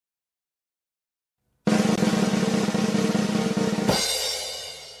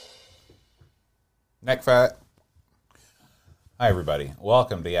McFat. Hi, everybody.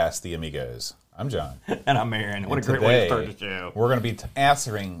 Welcome to Ask the Amigos. I'm John. And I'm Aaron. What a great way to start the show. We're going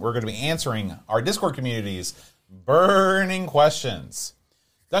to be answering our Discord community's burning questions.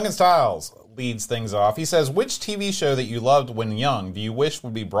 Duncan Stiles leads things off. He says, which TV show that you loved when young do you wish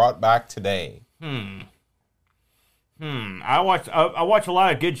would be brought back today? I watched a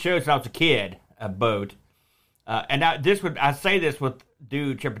lot of good shows when I was a kid, boat. I say this with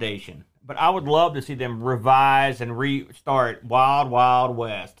due trepidation, but I would love to see them revise and restart Wild Wild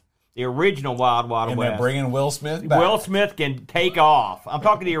West. The original Wild Wild West. And they're bringing Will Smith back. Will Smith can take off. I'm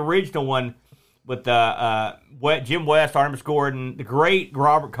talking the original one with Jim West, Artemis Gordon, the great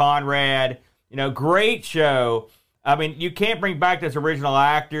Robert Conrad. Great show. I mean, you can't bring back those original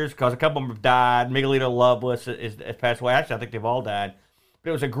actors because a couple of them have died. Miguelito Loveless has passed away. Actually, I think they've all died. But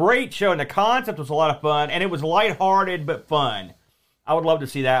it was a great show, and the concept was a lot of fun, and it was lighthearted but fun. I would love to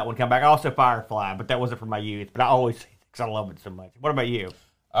see that one come back. Also Firefly, but that wasn't from my youth. But I always see it because I love it so much. What about you?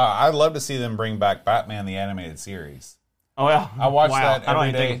 I'd love to see them bring back Batman the Animated Series. Oh, well. I watched that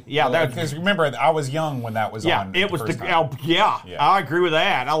every day. Because remember, I was young when that was on. It was I agree with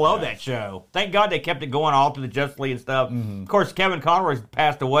that. I love that show. Thank God they kept it going all through the Justice League and stuff. Mm-hmm. Of course, Kevin Conroy's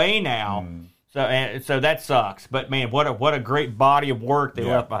passed away now. So that sucks. But man, what a great body of work they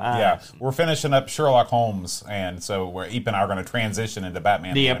left behind. Yeah, we're finishing up Sherlock Holmes, and so Eep and I are going to transition into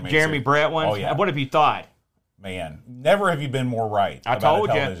Batman. The Jeremy Brett one. Oh yeah. What have you thought? Man, never have you been more right. I about told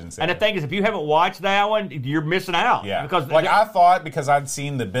you. And the thing is, if you haven't watched that one, you're missing out. Yeah, I thought because I'd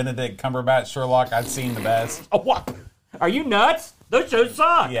seen the Benedict Cumberbatch Sherlock, I'd seen the best. Oh, what? Are you nuts? Those shows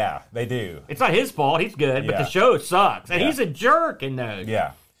suck. Yeah, they do. It's not his fault. He's good, but the show sucks, and he's a jerk in those.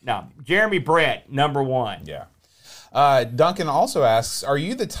 Yeah. No, Jeremy Brett, number one. Yeah. Duncan also asks, are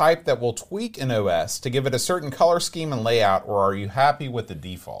you the type that will tweak an OS to give it a certain color scheme and layout, or are you happy with the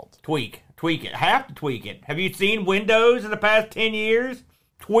default? Tweak it. Have to tweak it. Have you seen Windows in the past 10 years?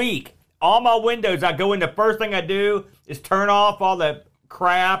 Tweak. All my Windows, I go in, the first thing I do is turn off all the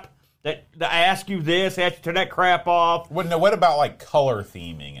crap that ask you this, ask you turn that crap off. What about like color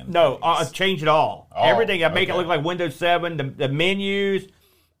theming? And change it all. Everything. I make it look like Windows 7, the menus.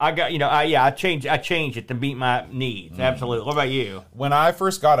 I change it to meet my needs. Absolutely. What about you? When I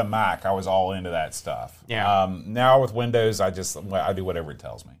first got a Mac, I was all into that stuff. Yeah. Now with Windows, I do whatever it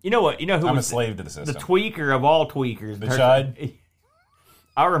tells me. You know what? I'm a slave to the system. The tweaker of all tweakers. The Chud.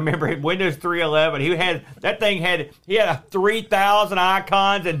 I remember Windows 3.11. He had 3,000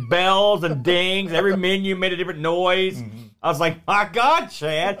 icons and bells and dings. Every menu made a different noise. Mm-hmm. I was like, my God,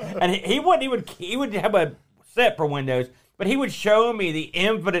 Chad. And he would have a set for Windows. But he would show me the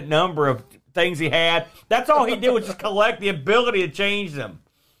infinite number of things he had. That's all he did was just collect the ability to change them.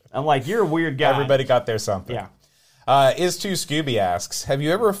 I'm like, you're a weird guy. Everybody got their something. Yeah. Is2Scooby asks, have you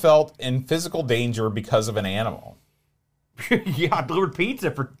ever felt in physical danger because of an animal? Yeah, I delivered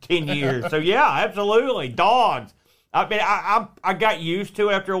pizza for 10 years. So, yeah, absolutely. Dogs. I mean, I got used to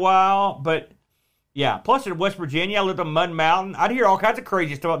it after a while, but, yeah. Plus, in West Virginia, I lived on Mud Mountain. I'd hear all kinds of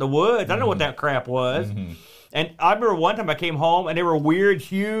crazy stuff about the woods. I didn't know what that crap was. Mm-hmm. And I remember one time I came home, and there were weird,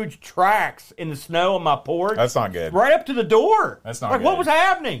 huge tracks in the snow on my porch. That's not good. Right up to the door. That's not good. What was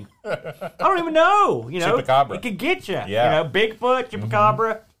happening? I don't even know. Chupacabra. It could get you. Yeah. Bigfoot,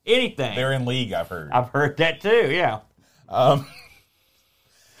 Chupacabra, anything. They're in league, I've heard. I've heard that too, yeah. What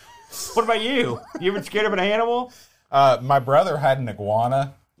about you? You ever scared of an animal? My brother had an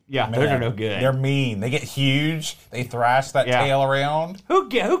iguana. Yeah, those are no good. They're mean. They get huge. They thrash that tail around. Who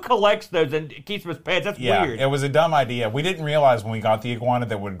collects those and keeps them as pets? That's weird. It was a dumb idea. We didn't realize when we got the iguana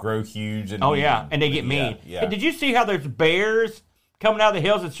that would grow huge. And and they get mean. Yeah. Hey, did you see how there's bears coming out of the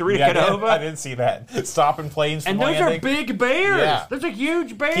hills in Cerrito Canova? I did see that. Stopping planes from landing. And those are big bears. Yeah. Those are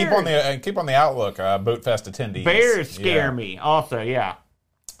huge bears. Keep on the outlook, Boat Fest attendees. Bears scare me also, yeah.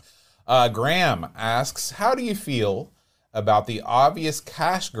 Graham asks, how do you feel about the obvious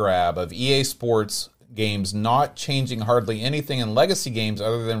cash grab of EA Sports games not changing hardly anything in legacy games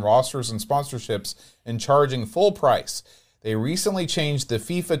other than rosters and sponsorships and charging full price? They recently changed the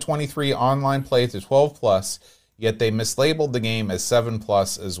FIFA 23 online play to 12+, yet they mislabeled the game as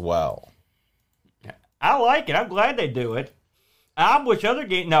 7+ as well. I like it. I'm glad they do it. I wish other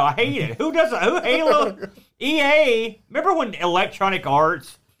games... No, I hate it. Who doesn't? Who Halo? EA. Remember when Electronic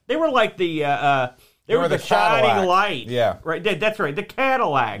Arts... They were like the... They were the shining light. Yeah. Right. That's right. The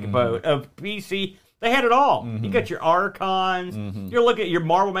Cadillac boat of PC. They had it all. Mm-hmm. You got your Archons. Mm-hmm. You look at your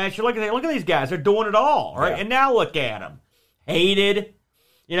Marvel Match. You look at these guys. They're doing it all. Right. Yeah. And now look at them. Hated.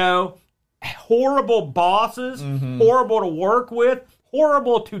 Horrible bosses. Mm-hmm. Horrible to work with.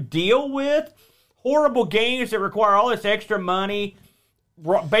 Horrible to deal with. Horrible games that require all this extra money.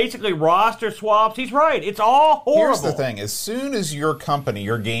 basically roster swaps. He's right. It's all horrible. Here's the thing. As soon as your company,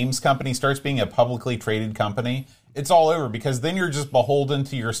 your games company, starts being a publicly traded company, it's all over because then you're just beholden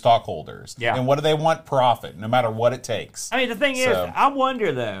to your stockholders. Yeah. And what do they want? Profit, no matter what it takes. I mean, the thing is, I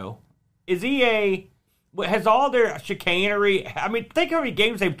wonder, though, is EA, has all their chicanery, I mean, think of how many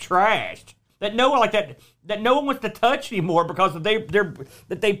games they've trashed that no one like that no one wants to touch anymore because they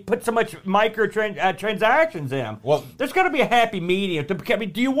put so much transactions in them. Well, there's got to be a happy medium. I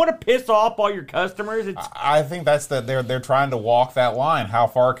mean, do you want to piss off all your customers? I think that's they're trying to walk that line. How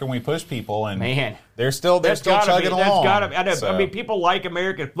far can we push people? And man, they're still chugging along. I know. I mean, people like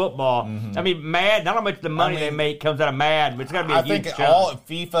American football. Mm-hmm. I mean, Madden. Not how much the money they make comes out of Madden, but it's got to be a huge chunk. All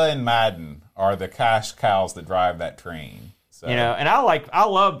FIFA and Madden are the cash cows that drive that train. So. You know, and I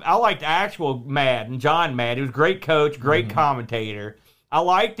liked actual Madden, John Madden. He was a great coach, great commentator. I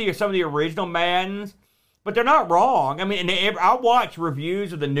liked some of the original Maddens, but they're not wrong. I mean, I watch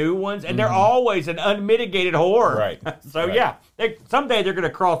reviews of the new ones, and they're always an unmitigated horror. Right. So yeah, someday they're going to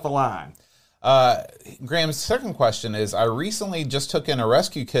cross the line. Graham's second question is: I recently just took in a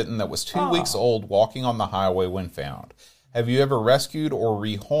rescue kitten that was 2 weeks old, walking on the highway when found. Have you ever rescued or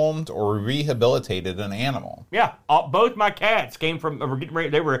rehomed or rehabilitated an animal? Yeah, both my cats came from.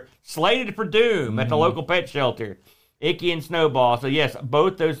 They were slated for doom at the local pet shelter, Icky and Snowball. So yes,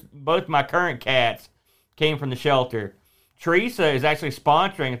 both my current cats came from the shelter. Teresa is actually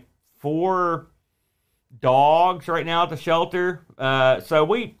sponsoring 4 dogs right now at the shelter. So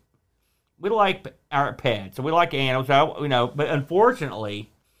we like our pets, so we like animals. But unfortunately,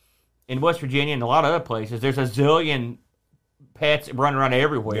 in West Virginia and a lot of other places, there's a zillion pets running around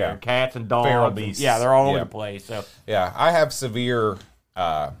everywhere, cats and dogs. Feral beasts. Yeah, they're all over the place. So yeah, I have severe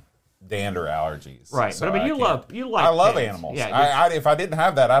dander allergies. Right, so but I mean, you like. I love pets. animals. Yeah, if I didn't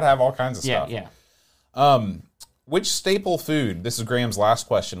have that, I'd have all kinds of stuff. Yeah. Which staple food? This is Graham's last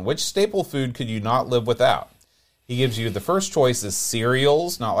question. Which staple food could you not live without? He gives you the first choice is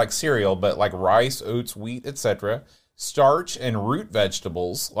cereals, not like cereal, but like rice, oats, wheat, etc. Starch and root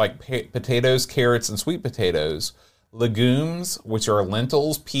vegetables like potatoes, carrots, and sweet potatoes. Legumes, which are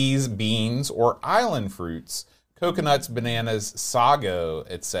lentils, peas, beans, or island fruits, coconuts, bananas, sago,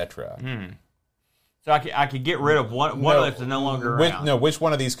 etc. So I could get rid of one of those is no longer around. Which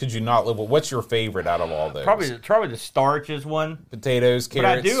one of these could you not live with? What's your favorite out of all those? Probably the starch is one. Potatoes,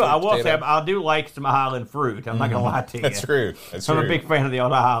 carrots. But I will say I do like some island fruit. I'm not gonna lie to you. That's true. I'm a big fan of the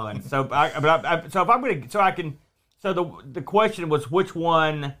old island. So the question was which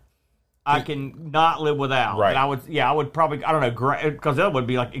one I can not live without. Right. And I would probably, I don't know, because that would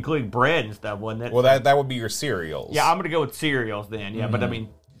be like including bread and stuff, wouldn't it? Well, that would be your cereals. Yeah, I'm going to go with cereals then. Yeah, but I mean,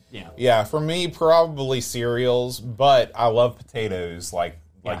 yeah. Yeah, for me, probably cereals, but I love potatoes like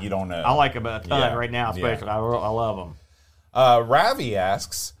you don't know. I like them a ton right now, especially. Yeah. I love them. Ravi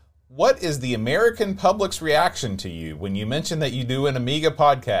asks, what is the American public's reaction to you when you mention that you do an Amiga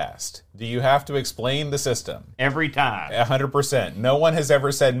podcast? Do you have to explain the system? Every time. 100%. No one has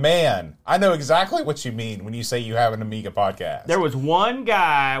ever said, man, I know exactly what you mean when you say you have an Amiga podcast. There was one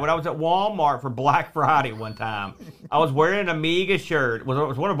guy, when I was at Walmart for Black Friday one time, I was wearing an Amiga shirt. It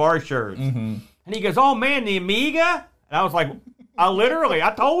was one of our shirts. And he goes, oh, man, the Amiga? And I was like...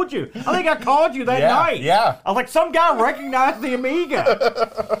 I told you. I think I called you that night. Yeah. I was like, some guy recognized the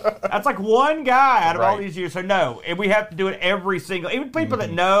Amiga. That's like one guy out of all these years. So no, and we have to do it every single, even people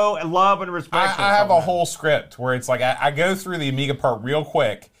that know and love and respect. I have a whole script where it's like I go through the Amiga part real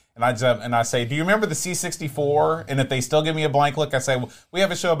quick. And I say, do you remember the C64? And if they still give me a blank look, I say, well, we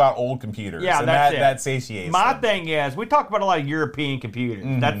have a show about old computers. Yeah, and that's that satiates My them. thing is, we talk about a lot of European computers.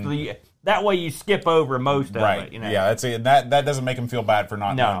 That way you skip over most of it. You know? Yeah, that's it. That doesn't make them feel bad for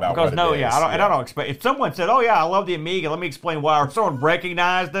not knowing about what it is. I don't expect. If someone said, "Oh yeah, I love the Amiga," let me explain why. Or someone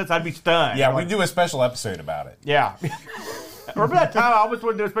recognized this, I'd be stunned. Yeah, we do a special episode about it. Yeah. Remember that time I almost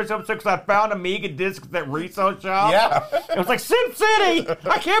went to a special episode because I found Amiga discs at that resale shop? Yeah. It was like Sim City.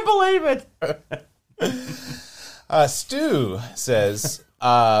 I can't believe it. Stu says,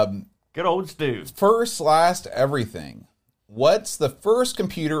 good old Stu. First, last, everything. What's the first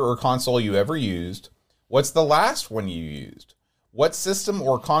computer or console you ever used? What's the last one you used? What system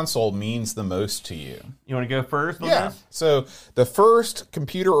or console means the most to you? You want to go first on this? So the first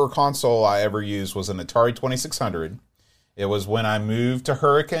computer or console I ever used was an Atari 2600. It was when I moved to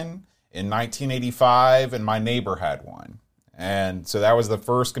Hurricane in 1985, and my neighbor had one. And so that was the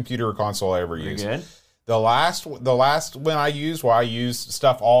first computer or console I ever used. Good. The last one I used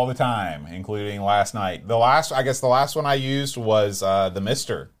stuff all the time, including last night. The last one I used was the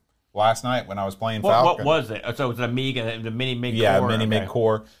Mister. last night when I was playing What Falcon. was it? So it was an Amiga, the mini mid-core? Yeah, mini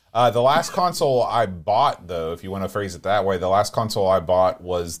mid-core. The last console I bought, though, if you want to phrase it that way, the last console I bought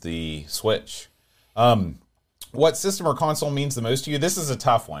was the Switch. What system or console means the most to you? This is a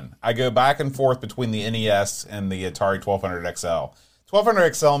tough one. I go back and forth between the NES and the Atari 1200 XL.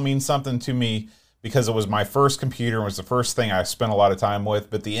 1200 XL means something to me because it was my first computer and was the first thing I spent a lot of time with.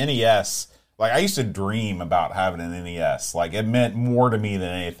 But the NES, like, I used to dream about having an NES. Like, it meant more to me than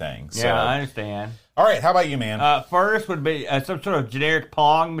anything. So. Yeah, I understand. All right, how about you, man? First would be some sort of generic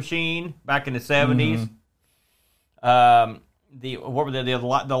Pong machine back in the 70s. What were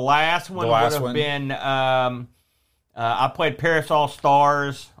the last one would have been... I played Paris All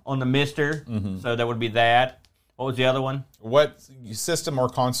Stars on the Mister, so that would be that. What was the other one? What system or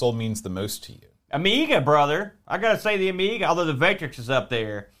console means the most to you? Amiga, brother. I gotta say the Amiga, although the Vectrex is up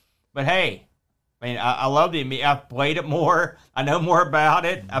there. But hey, I mean, I love the Amiga. I've played it more. I know more about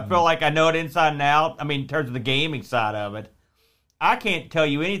it. I feel like I know it inside and out. I mean, in terms of the gaming side of it. I can't tell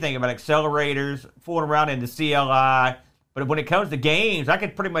you anything about accelerators, fooling around in the CLI. But when it comes to games, I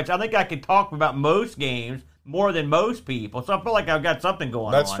think I could talk about most games more than most people. So I feel like I've got something going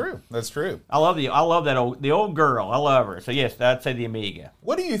on. That's true. That's true. I love the old girl. I love her. So yes, I'd say the Amiga.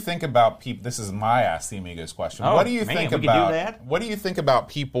 What do you think about people? This is my Ask the Amigos question. Oh, what do you man, think we could about do that? What do you think about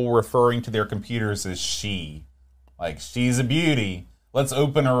people referring to their computers as she? Like, she's a beauty. Let's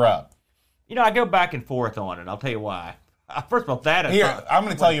open her up. You know, I go back and forth on it. I'll tell you why. First of all, I'm going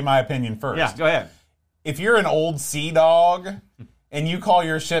to tell you my opinion first. Yeah, go ahead. If you're an old sea dog and you call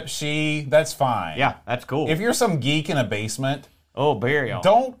your ship she, that's fine. Yeah, that's cool. If you're some geek in a basement, burial.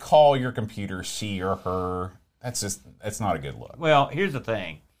 Don't call your computer she or her. That's not a good look. Well, here's the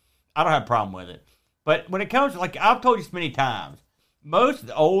thing. I don't have a problem with it. But when it comes to, like, I've told you this many times, most of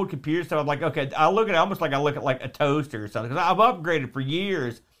the old computer stuff, I'm like, okay, I look at it almost like I look at like a toaster or something. Because I've upgraded for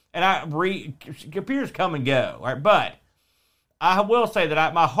years, and computers come and go. Right? But I will say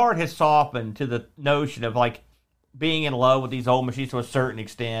that my heart has softened to the notion of, like, being in love with these old machines to a certain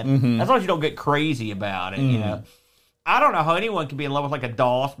extent. As long as you don't get crazy about it, you know. I don't know how anyone can be in love with, like, a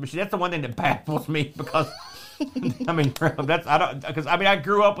DOS machine. That's the one thing that baffles me because, I mean, I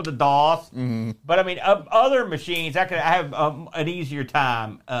grew up with a DOS, but I mean, other machines, I have an easier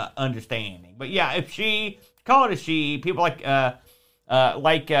time understanding. But yeah, call it a she, people like Adam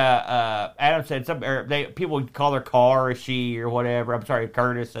said, people would call their car a she or whatever. I'm sorry,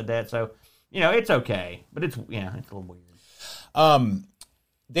 Curtis said that. So, you know, it's okay, but it's a little weird.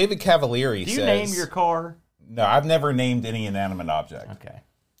 David Cavalieri says... Do you name your car? No, I've never named any inanimate object. Okay.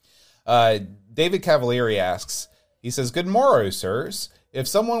 David Cavalieri asks, he says, "Good morrow, sirs. If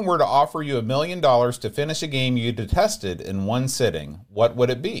someone were to offer you $1 million to finish a game you detested in one sitting, what would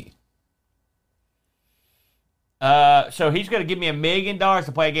it be?" So he's going to give me $1 million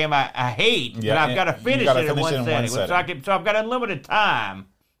to play a game I hate, but I've got to finish it in one setting. So I've got unlimited time,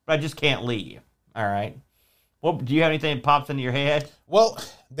 but I just can't leave. All right. Well, do you have anything that pops into your head? Well,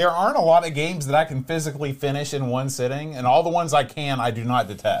 there aren't a lot of games that I can physically finish in one sitting, and all the ones I can, I do not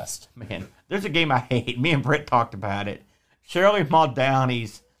detest. Man, there's a game I hate. Me and Britt talked about it. Shirley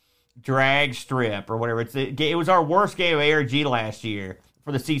Muldowney's Drag Strip, or whatever. It was our worst game of ARG last year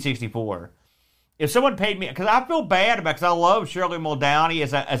for the C64. If someone paid me, because I feel bad about it, because I love Shirley Muldowney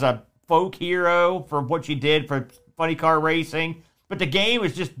as a folk hero for what she did for funny car racing, but the game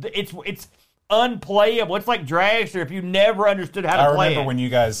is just, it's unplayable. It's like Dragster if you never understood how to play it. I remember when you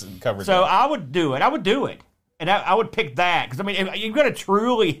guys covered that. So I would do it. And I would pick that. Because, I mean, if you're going to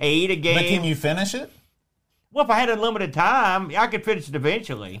truly hate a game... But can you finish it? Well, if I had unlimited time, I could finish it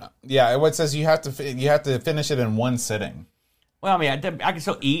eventually. Yeah, what says you have to finish it in one sitting. Well, I mean, I can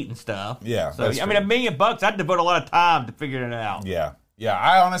still eat and stuff. Yeah, so I mean, $1 million, I'd devote a lot of time to figuring it out. Yeah.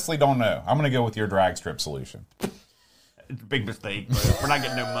 I honestly don't know. I'm going to go with your drag strip solution. It's a big mistake. We're not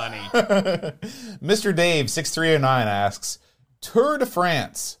getting no money. Mr. Dave 6309 asks, Tour de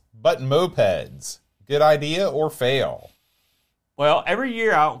France, but mopeds. Good idea or fail? Well, every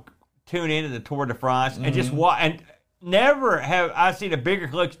year I'll tune into the Tour de France and just watch. And never have I seen a bigger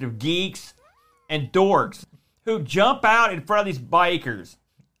collection of geeks and dorks who jump out in front of these bikers.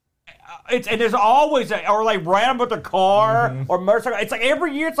 And there's always or like ram with a car or motorcycle. It's like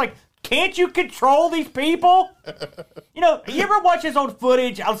every year. It's like, can't you control these people? You know, you ever watch his own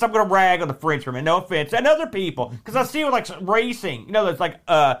footage? I'm going to rag on the Frenchman, no offense, and other people. Because I see it like racing. You know, there's like...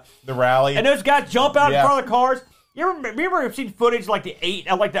 the rally. And those guys jump out in front of the cars. You ever have seen footage like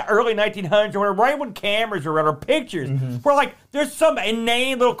the early 1900s or right when cameras were around, or pictures, where like there's some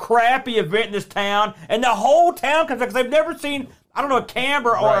inane little crappy event in this town, and the whole town comes out because they've never seen I don't know, a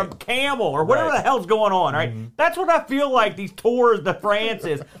camber or a camel or whatever the hell's going on, right? That's what I feel like these Tours de France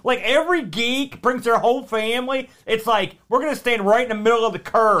is. Like, every geek brings their whole family. It's like, we're going to stand right in the middle of the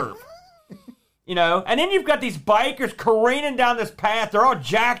curve. You know? And then you've got these bikers careening down this path. They're all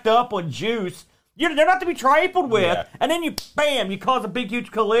jacked up on juice. They're not to be trifled with. Yeah. And then you cause a big, huge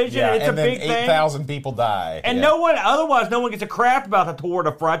collision. Yeah, it's and a then big thing. 8,000 people die. And no one gives a crap about the Tour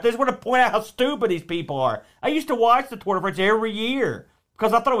de France. They just want to point out how stupid these people are. I used to watch the Tour de France every year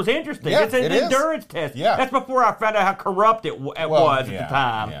because I thought it was interesting. Yeah, it's an endurance test. Yeah. That's before I found out how corrupt it was at the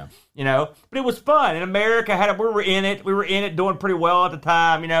time. Yeah. You know, but it was fun. In America, we were in it, doing pretty well at the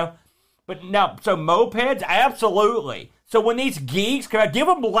time. You know, but now, so mopeds, absolutely. So when these geeks come out, give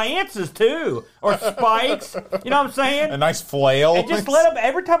them lances too, or spikes. You know what I'm saying? A nice flail. And just let them,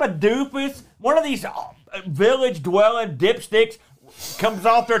 every time a doofus, one of these village-dwelling dipsticks comes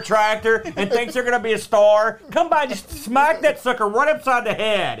off their tractor and thinks they're going to be a star, come by and just smack that sucker right upside the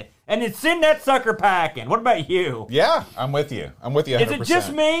head and then send that sucker packing. What about you? Yeah, I'm with you. 100%. Is it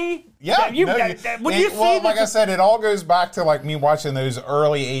just me? Yeah. Like I said, it all goes back to like me watching those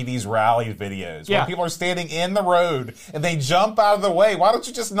early 80s rally videos where people are standing in the road and they jump out of the way. Why don't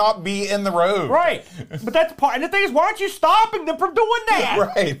you just not be in the road? Right. But that's part. And the thing is, why aren't you stopping them from doing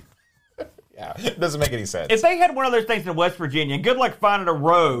that? Right. Yeah, it doesn't make any sense. If they had one of those things in West Virginia, good luck finding a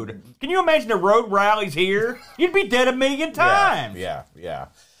road. Can you imagine the road rallies here? You'd be dead a million times. Yeah.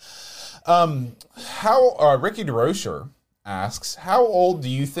 Ricky DeRocher asks, how old do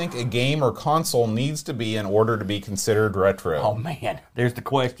you think a game or console needs to be in order to be considered retro? Oh man, there's the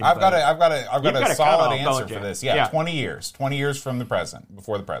question. I've got a solid answer for this. Yeah, 20 years from the present,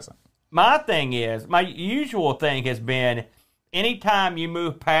 before the present. My usual thing has been anytime you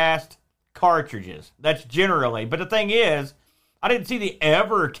move past cartridges, that's generally. But the thing is, I didn't see the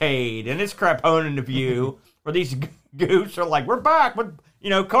Evercade and this crap honing the view where these goofs are like, we're back with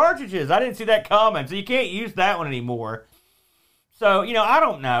cartridges. I didn't see that coming, so you can't use that one anymore. So, I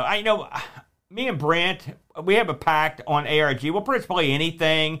don't know. Me and Brent, we have a pact on ARG. We'll pretty much play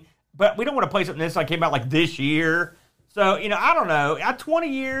anything, but we don't want to play something that came out like this year. So, I don't know. 20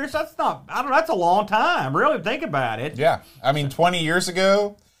 years, that's a long time. Really think about it. Yeah. 20 years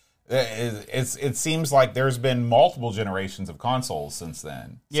ago, it seems like there's been multiple generations of consoles since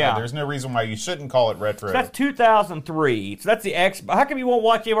then. So there's no reason why you shouldn't call it retro. So that's 2003. So that's the Xbox. How come you won't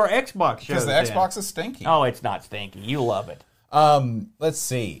watch any of our Xbox shows? Because the Xbox is stinky. Oh, it's not stinky. You love it. Let's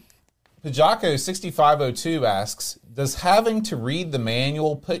see. Pajako6502 asks, does having to read the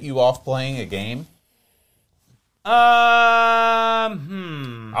manual put you off playing a game? I'll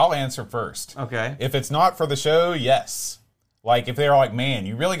answer first. Okay. If it's not for the show, yes. Like, if they're like, man,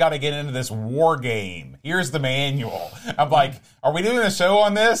 you really got to get into this war game. Here's the manual. I'm like, are we doing a show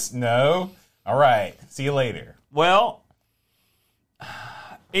on this? No. All right. See you later. Well,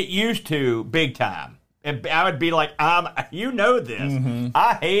 it used to, big time. I would be like, you know this. Mm-hmm.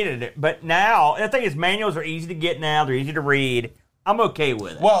 I hated it. But now, the thing is, manuals are easy to get now. They're easy to read. I'm okay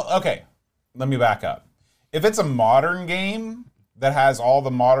with it. Well, okay. Let me back up. If it's a modern game that has all the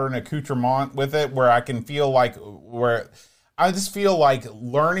modern accoutrement with it, where I can feel like, I just feel like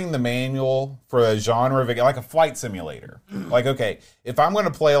learning the manual for a genre of it, like a flight simulator. Like, okay, if I'm going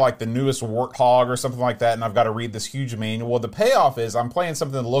to play like the newest Warthog or something like that, and I've got to read this huge manual, the payoff is I'm playing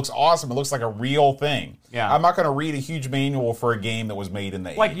something that looks awesome. It looks like a real thing. Yeah. I'm not going to read a huge manual for a game that was made in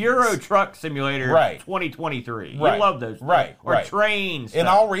the 80s. Like Euro Truck Simulator 2023. Right. You love those. Right. Or trains. And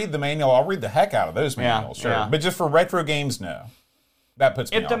I'll read the manual. I'll read the heck out of those manuals, sure. Yeah. But just for retro games, no. That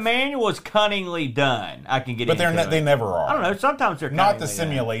puts me off. If the manual is cunningly done, I can get into it. But they never are. I don't know. Sometimes they're not the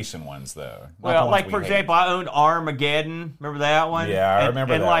simulation ones, though. Well, like, for example, I owned Armageddon. Remember that one? Yeah, I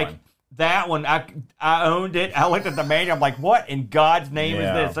remember that one. And, that one, I owned it. I looked at the manual. I'm like, what in God's name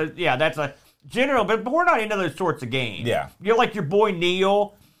is this? So, that's a general, but we're not into those sorts of games. Yeah. You're like your boy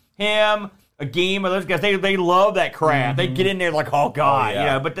Neil, him, a game of those guys. They love that crap. Mm-hmm. They get in there like, oh,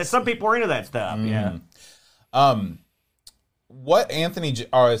 God. But some people are into that stuff. Mm-hmm. Yeah. What Anthony Jones?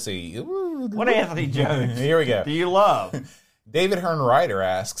 Here we go. Do you love? David Hearn Ryder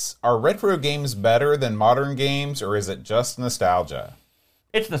asks, are retro games better than modern games, or is it just nostalgia?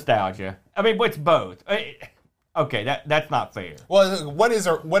 It's nostalgia. It's both. Okay, that's not fair. Well, what is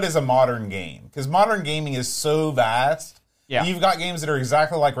a modern game? Because modern gaming is so vast. Yeah. You've got games that are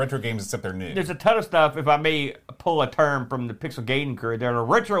exactly like retro games, except they're new. There's a ton of stuff, if I may pull a term from the Pixel Gaiden crew, that are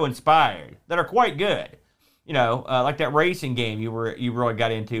retro-inspired, that are quite good. Like that racing game you really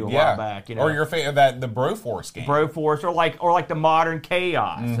got into a while back. Or your favorite, the Broforce game. Broforce, or like the modern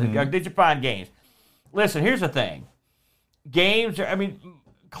Chaos. Mm-hmm. Did you find games? Listen, here's the thing. Games,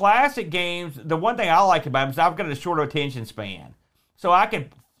 classic games, the one thing I like about them is I've got a short attention span. so I can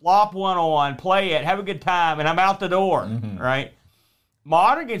flop one on, play it, have a good time, and I'm out the door, right?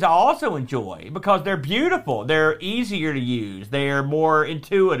 Modern games I also enjoy because they're beautiful. They're easier to use. They're more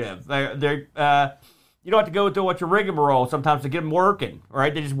intuitive. They're you don't have to go through your rigmarole sometimes to get them working,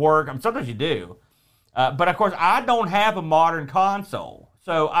 right? They just work. Sometimes you do. But, of course, I don't have a modern console.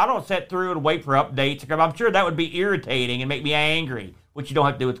 So I don't sit through and wait for updates to come. I'm sure that would be irritating and make me angry, which you don't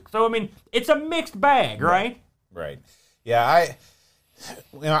have to do with. So, I mean, it's a mixed bag, right? Right. Yeah,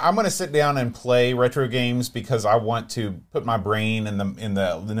 I'm going to sit down and play retro games because I want to put my brain in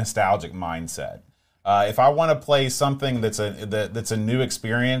the nostalgic mindset. If I want to play something that's a new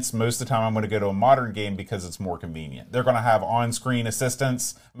experience, most of the time I'm going to go to a modern game because it's more convenient. They're going to have on-screen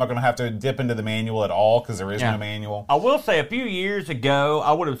assistance. I'm not going to have to dip into the manual at all because there is no manual. I will say a few years ago,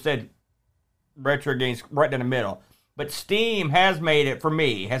 I would have said retro games right down the middle. But Steam has made it, for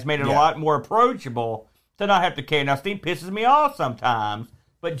me, a lot more approachable to not have to care. Now, Steam pisses me off sometimes,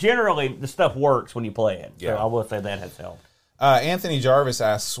 but generally the stuff works when you play it. So I will say that has helped. Anthony Jarvis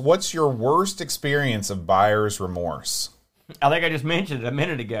asks, what's your worst experience of buyer's remorse? I think I just mentioned it a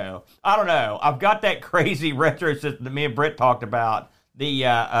minute ago. I don't know. I've got that crazy retro system that me and Britt talked about. The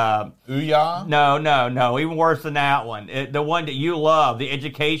Ouya? No. Even worse than that one. The one that you love, the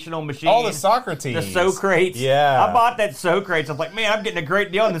educational machine. Oh, the Socrates. The Socrates. Yeah. I bought that Socrates. I was like, man, I'm getting a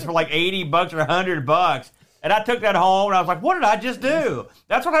great deal on this for like $80 or $100. And I took that home, and I was like, what did I just do?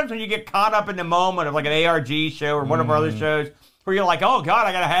 That's what happens when you get caught up in the moment of like an ARG show or one of our other shows where you're like, oh, God,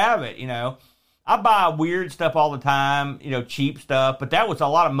 I got to have it, I buy weird stuff all the time, cheap stuff, but that was a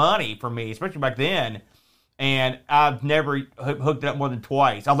lot of money for me, especially back then. And I've never hooked it up more than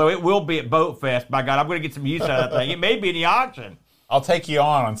twice, although it will be at Boat Fest. By God, I'm going to get some use out of that thing. It may be in the auction. I'll take you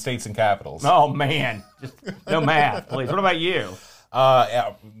on States and Capitals. Oh, man. Just no math, please. What about you?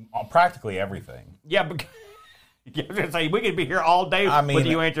 Practically everything. Yeah, because... I was going to say, we could be here all day with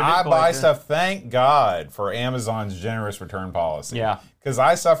you answering this I question. buy stuff, thank God, for Amazon's generous return policy. Yeah. Because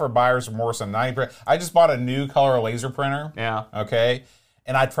I suffer buyer's remorse on 90%. I just bought a new color laser printer. Yeah. Okay?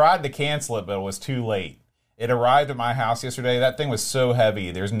 And I tried to cancel it, but it was too late. It arrived at my house yesterday. That thing was so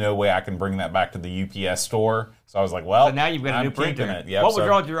heavy, there's no way I can bring that back to the UPS store. So I was like, well, so now you've got a new printer. It. Yep, what was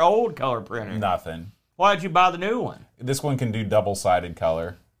wrong with your old color printer? Nothing. Why did you buy the new one? This one can do double-sided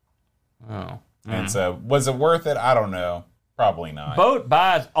color. Oh. And so, was it worth it? I don't know. Probably not. Boat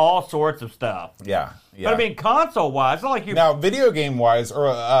buys all sorts of stuff. Yeah. But I mean, console-wise, it's not like you... Now, video game-wise, or...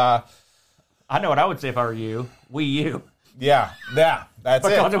 I know what I would say if I were you. Wii U. Yeah, that's it.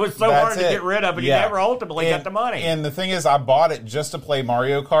 Because it was so hard to get rid of, and you never ultimately got the money. And the thing is, I bought it just to play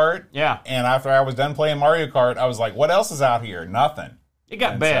Mario Kart. Yeah. And after I was done playing Mario Kart, I was like, what else is out here? Nothing. It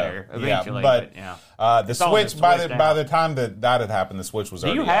got better eventually. But the Switch, by the time that had happened, the Switch was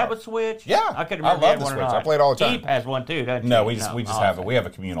already Do you have out. a Switch? Yeah. I couldn't remember. I love the Switch. I play it all the time. Eve has one too, doesn't No, she? we just have it. We have a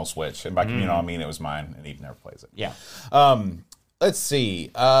communal Switch. And by communal, I mean it was mine, and Eve never plays it. Yeah. Let's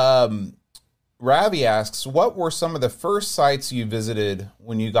see. Ravi asks, what were some of the first sites you visited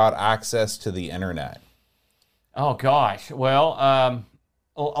when you got access to the internet? Oh, gosh. Well,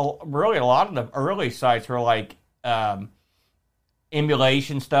 really a lot of the early sites were like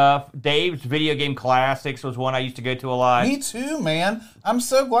emulation stuff. Dave's Video Game Classics was one I used to go to a lot. Me too, man. I'm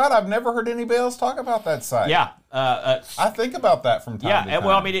so glad I've never heard anybody else talk about that site. Yeah. I think about that from time to time.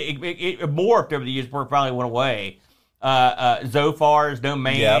 Well, I mean, it morphed over the years before it finally went away. Zofar's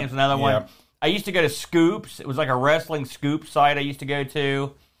Domain is another one. I used to go to Scoops. It was like a wrestling Scoops site I used to go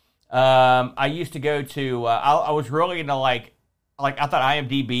to. I used to go to, I was really into like I thought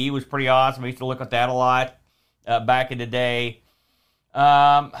IMDb was pretty awesome. I used to look at that a lot back in the day.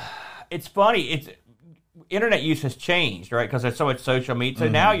 It's funny. Internet use has changed, right? Because there's so much social media. So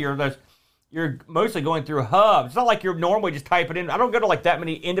now you're mostly going through hubs. It's not like you're normally just typing in. I don't go to like that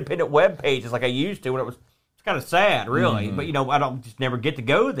many independent web pages like I used to when it's kind of sad, really. But I don't just never get to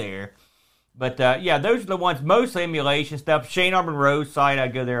go there. But, those are the ones, mostly emulation stuff. Shane R. Monroe's site, I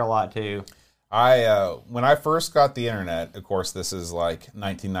go there a lot, too. When I first got the internet, of course, this is like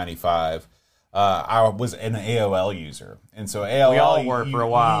 1995, I was an AOL user. And so AOL... We all were for a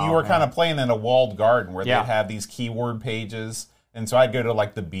while. You were kind of playing in a walled garden where they'd have these keyword pages. And so I'd go to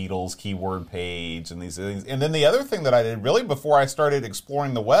like the Beatles keyword page and these things. And then the other thing that I did, really before I started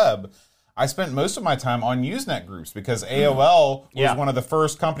exploring the web... I spent most of my time on Usenet groups because AOL was one of the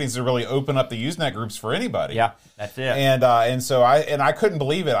first companies to really open up the Usenet groups for anybody. Yeah, that's it. And so I couldn't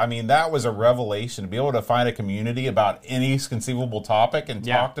believe it. I mean, that was a revelation to be able to find a community about any conceivable topic and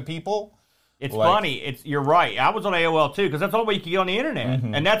talk to people. It's funny. You're right. I was on AOL too because that's the only way you could get on the internet,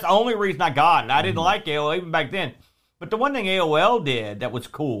 and that's the only reason I got it. I didn't like AOL even back then. But the one thing AOL did that was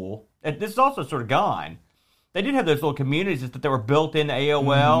cool, and this is also sort of gone. they did have those little communities that were built into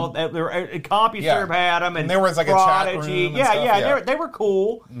AOL. CompuServe had them, and there was like Prodigy. a chat room and stuff. They were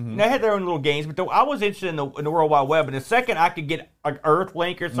cool. And they had their own little games, but I was interested in the World Wide Web. And the second I could get like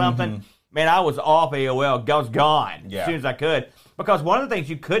Earthlink or something, man, I was off AOL. I was gone as soon as I could. Because one of the things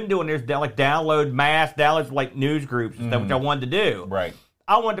you couldn't do in there is like downloads like news groups and stuff, which I wanted to do. Right.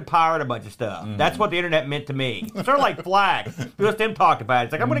 I wanted to pirate a bunch of stuff. That's what the internet meant to me. Sort of like Flag. Because Tim talked about it.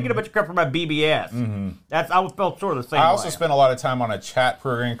 It's like, I'm going to get a bunch of crap from my BBS. I felt sort of the same way. I also spent a lot of time on a chat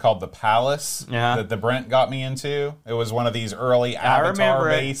program called The Palace that the Brent got me into. It was one of these early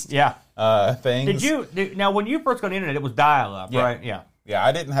avatar-based things. Now, when you first got on the internet, it was dial-up, right? Yeah. Yeah,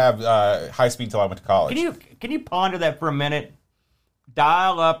 I didn't have high speed until I went to college. Can you ponder that for a minute?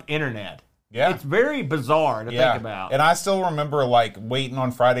 Dial-up internet. Yeah. It's very bizarre to think about. And I still remember like waiting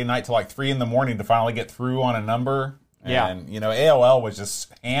on Friday night till like 3 a.m. to finally get through on a number. And, AOL was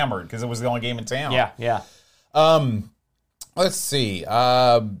just hammered because it was the only game in town. Yeah. Let's see.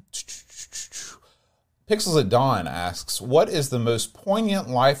 Pixels at Dawn asks, what is the most poignant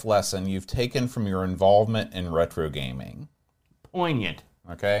life lesson you've taken from your involvement in retro gaming? Poignant.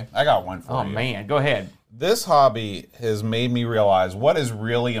 Okay. I got one for you. Oh, man. Go ahead. This hobby has made me realize what is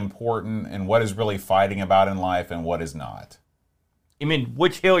really important and what is really fighting about in life and what is not. You mean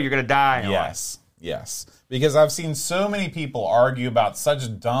which hill you're going to die on? Yes. Because I've seen so many people argue about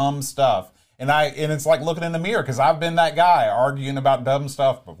such dumb stuff, and it's like looking in the mirror because I've been that guy arguing about dumb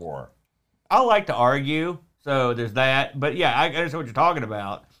stuff before. I like to argue, so there's that. But yeah, I understand what you're talking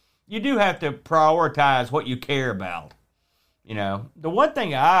about. You do have to prioritize what you care about. The one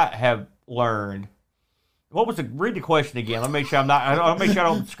thing I have learned. Read the question again. Let me make sure I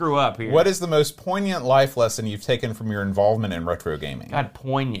don't screw up here. What is the most poignant life lesson you've taken from your involvement in retro gaming? God,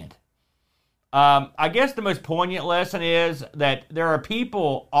 poignant. I guess the most poignant lesson is that there are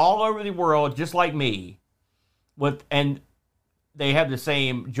people all over the world just like me, and they have the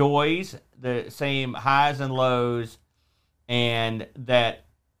same joys, the same highs and lows, and that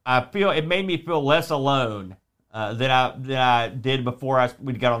I feel it made me feel less alone. Than I did before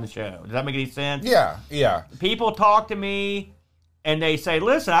we got on the show. Does that make any sense? Yeah. People talk to me and they say,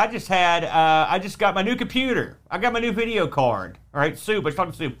 "Listen, I just got my new computer. I got my new video card. All right, Soup. Let's talk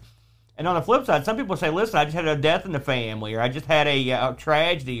to Soup." And on the flip side, some people say, "Listen, I just had a death in the family, or I just had a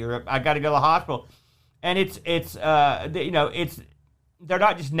tragedy, or I got to go to the hospital." And they're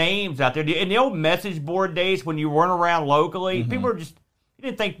not just names out there. In the old message board days when you weren't around locally, people were just you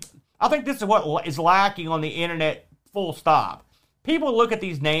didn't think. I think this is what is lacking on the internet, full stop. People look at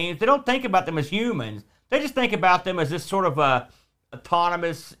these names, they don't think about them as humans. They just think about them as this sort of a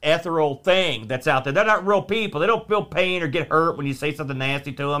autonomous, ethereal thing that's out there. They're not real people. They don't feel pain or get hurt when you say something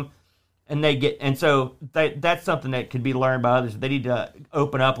nasty to them. So that's something that could be learned by others. They need to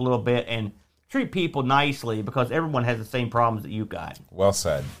open up a little bit and treat people nicely because everyone has the same problems that you've got. Well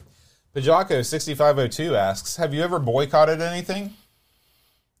said. Pajako6502 asks, have you ever boycotted anything?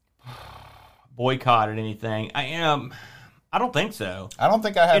 Boycotted anything? I don't think so. I don't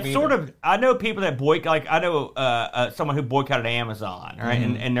think I have. It's either. Sort of. I know people that boycott. Like I know someone who boycotted Amazon, right?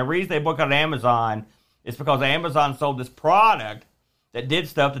 And the reason they boycotted Amazon is because Amazon sold this product that did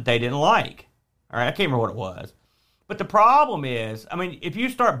stuff that they didn't like. All right, I can't remember what it was. But the problem is, I mean, if you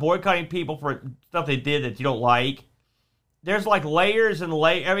start boycotting people for stuff they did that you don't like, there's like layers and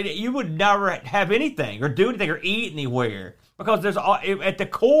layers. I mean, you would never have anything or do anything or eat anywhere. Because there's at the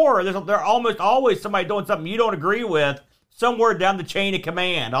core, there's almost always somebody doing something you don't agree with somewhere down the chain of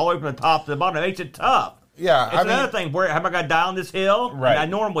command, all the way from the top to the bottom. It makes it tough. Yeah, it's another thing. Where have I got down this hill? Right. I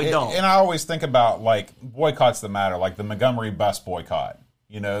normally don't. And I always think about like boycotts that matter, like the Montgomery bus boycott.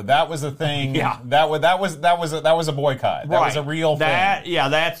 That was a thing. Yeah. That was a boycott. That was a real thing. Yeah,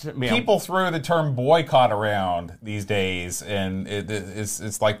 that's people throw the term boycott around these days, and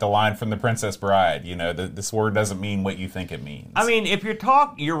it's like the line from The Princess Bride. This word doesn't mean what you think it means. I mean, if you're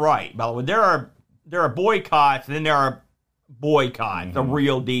you're right. By the way, there are boycotts, and then there are boycotts, the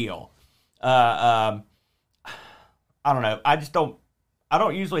real deal. I don't know. I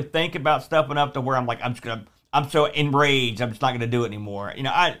don't usually think about stuff enough to where I'm like, I'm so enraged, I'm just not going to do it anymore.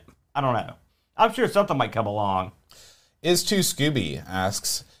 I don't know. I'm sure something might come along. Is2Scooby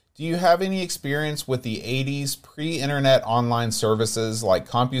asks, do you have any experience with the 80s pre-internet online services like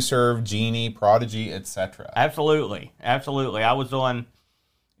CompuServe, Genie, Prodigy, etc.? Absolutely. I was on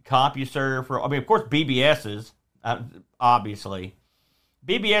CompuServe of course, BBSs, obviously.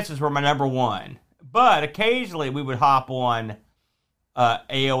 BBSs were my number one. But occasionally we would hop on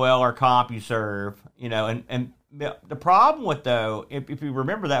AOL or CompuServe, and the problem with if you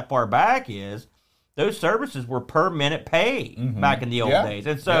remember that far back is those services were per minute pay back in the old days.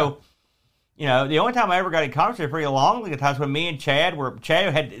 And so, the only time I ever got in conversation pretty long the times when me and Chad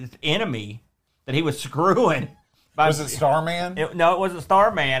had this enemy that he was screwing. Was it Starman? No, it wasn't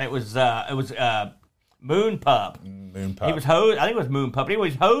Starman. It was Moon Pup. Moon Pup. He was I think it was Moon Pup. He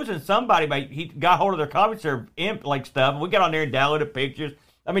was hosing somebody, but he got hold of their comedy serve imp like stuff. And we got on there and downloaded pictures.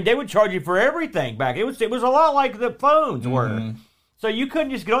 I mean, they would charge you for everything back. It was a lot like the phones were. So you couldn't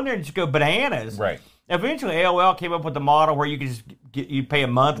just get on there and just go bananas. Right. Eventually, AOL came up with the model where you could just you pay a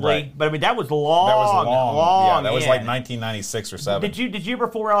monthly. Right. But I mean, that was long. Yeah, that was like 1996 or 7. Did you ever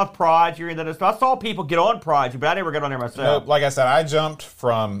fool around with Proj or anything? I saw people get on Proj, but I never got on there myself. No, like I said, I jumped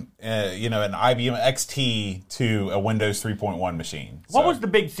from an IBM XT to a Windows 3.1 machine. What was the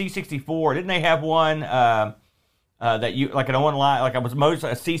big C64? Didn't they have one that you like an online like it was most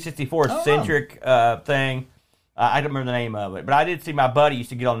a C64 centric thing? I don't remember the name of it, but I did see my buddy used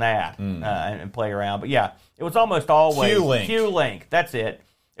to get on that and play around. But yeah, it was almost always Q-Link. That's it.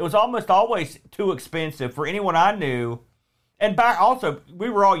 It was almost always too expensive for anyone I knew. And also, we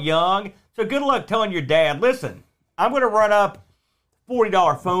were all young, so good luck telling your dad, listen, I'm going to run up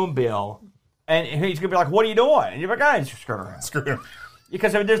 $40 phone bill, and he's going to be like, what are you doing? And you're like, I'm just screwing around. Screw him.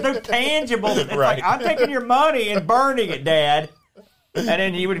 Because I mean, there's no tangible. It's like, I'm taking your money and burning it, Dad. And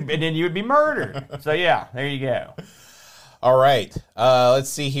then you would be murdered. So yeah, there you go. All right. Let's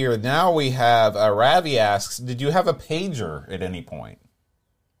see here. Now we have Ravi asks, did you have a pager at any point?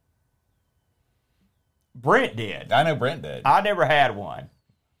 Brent did. I know Brent did. I never had one.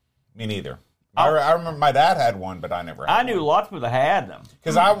 Me neither. I remember my dad had one, but I never had one. I knew lots of people that had them.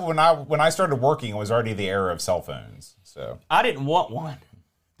 Because when I started working, it was already the era of cell phones. So I didn't want one,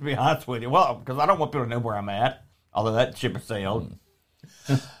 to be honest with you. Well, because I don't want people to know where I'm at, although that ship has sailed.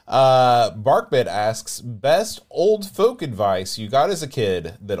 Barkbit asks, best old folk advice you got as a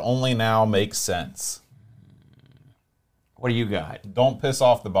kid that only now makes sense? What do you got? Don't piss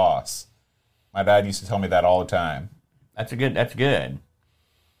off the boss. My dad used to tell me that all the time. That's good.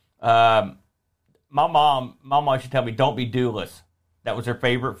 My mom used to tell me, don't be dooless. That was her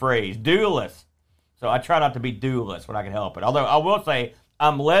favorite phrase, dooless. So I try not to be dooless when I can help it. Although I will say,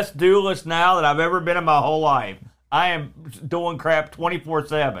 I'm less dooless now than I've ever been in my whole life. I am doing crap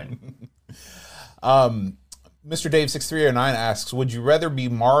 24/7. Mr. Dave 6309 asks, would you rather be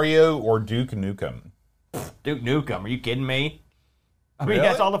Mario or Duke Nukem? Duke Nukem, are you kidding me? I mean, Really?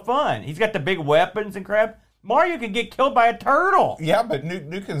 that's all the fun. He's got the big weapons and crap. Mario could get killed by a turtle. Yeah, but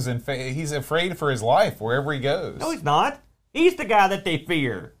Nukem's he's afraid for his life wherever he goes. No, he's not. He's the guy that they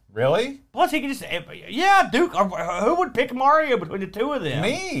fear. Really? Plus, he can just... Yeah, Duke. Who would pick Mario between the two of them?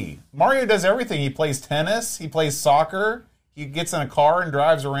 Me. Mario does everything. He plays tennis. He plays soccer. He gets in a car and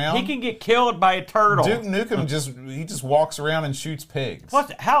drives around. He can get killed by a turtle. Duke Nukem just walks around and shoots pigs. Plus,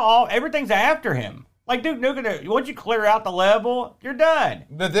 everything's after him. Like Duke Nukem, once you clear out the level, you're done.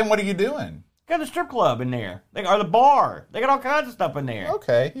 But then what are you doing? Got the strip club in there. Or the bar. They got all kinds of stuff in there.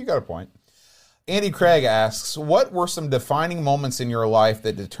 Okay, you got a point. Andy Craig asks, what were some defining moments in your life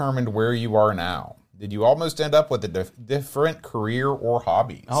that determined where you are now? Did you almost end up with a different career or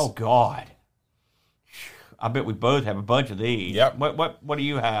hobbies? Oh, God. I bet we both have a bunch of these. Yep. What do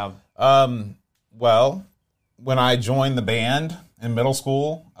you have? Well, when I joined the band in middle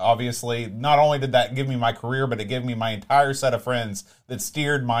school, obviously, not only did that give me my career, but it gave me my entire set of friends that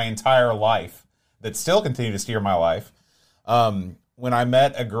steered my entire life, that still continue to steer my life. When I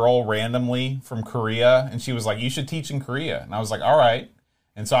met a girl randomly from Korea, and she was like, you should teach in Korea. And I was like, all right.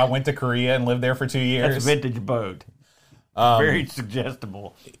 And so I went to Korea and lived there for 2 years. That's a vintage boat. Very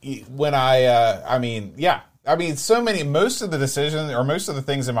suggestible. When most of the decisions or most of the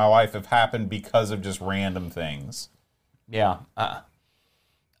things in my life have happened because of just random things. Yeah. I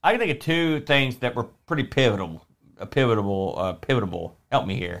can think of two things that were pretty pivotal. Help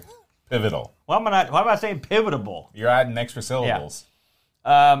me here. Pivotal. Why am I saying pivotable? You're adding extra syllables.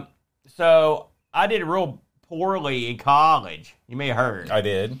 Yeah. So I did real poorly in college. You may have heard. I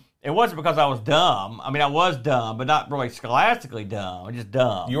did. It wasn't because I was dumb. I mean, I was dumb, but not really scholastically dumb. I was just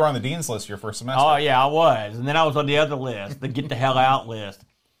dumb. You were on the dean's list your first semester. Oh, yeah, I was. And then I was on the other list, the get the hell out list.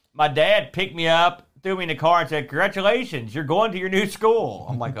 My dad picked me up, threw me in the car, and said, congratulations, you're going to your new school.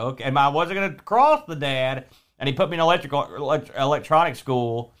 I'm like, okay. And I wasn't going to cross the dad, and he put me in electronic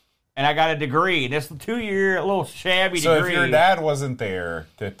school. And I got a degree. This 2-year, little shabby degree. So if your dad wasn't there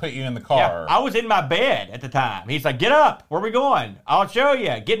to put you in the car. Yeah, I was in my bed at the time. He's like, get up. Where are we going? I'll show you.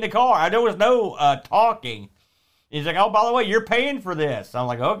 Get in the car. There was no talking. He's like, oh, by the way, you're paying for this. I'm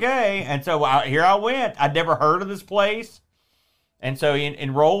like, okay. And so here I went. I'd never heard of this place. And so he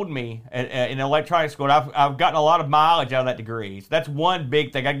enrolled me in electronics school. And I've gotten a lot of mileage out of that degree. So that's one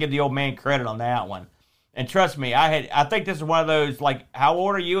big thing. I give the old man credit on that one. And trust me, I think this is one of those, like, how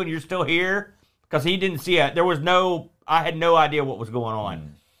old are you and you're still here? Because he didn't see it. I had no idea what was going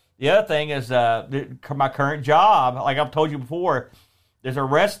on. The other thing is my current job, like I've told you before, there's a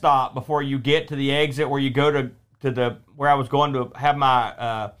rest stop before you get to the exit where you go to the where I was going to have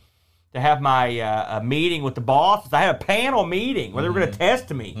my meeting with the bosses. I had a panel meeting where they were going to test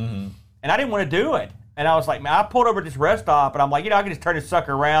me, and I didn't want to do it. And I was like, man, I pulled over to this rest stop, and I'm like, I can just turn this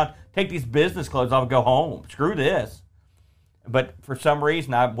sucker around, take these business clothes off, and go home. Screw this. But for some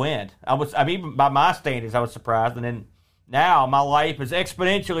reason, I went. Even by my standards, I was surprised. And then now my life is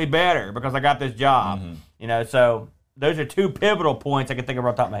exponentially better because I got this job. So those are two pivotal points I can think of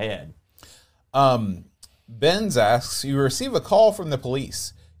off the top of my head. Benz asks, you receive a call from the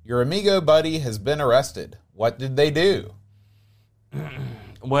police. Your Amigo buddy has been arrested. What did they do?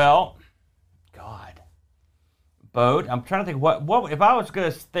 Well, God. Boat, I'm trying to think, what if I was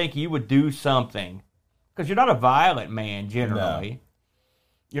going to think you would do something, because you're not a violent man generally. No.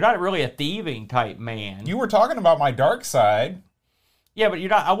 You're not really a thieving type man. You were talking about my dark side. Yeah, but you're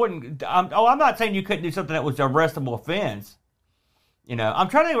not, I'm not saying you couldn't do something that was an arrestable offense. I'm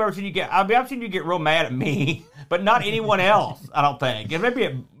trying to think of I've seen you get real mad at me, but not anyone else, I don't think. And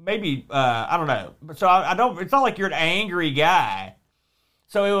maybe I don't know. So it's not like you're an angry guy.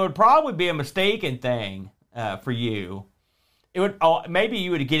 So it would probably be a mistaken thing for you. It would maybe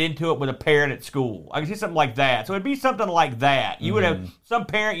you would get into it with a parent at school. I can see something like that. So it'd be something like that. You would have some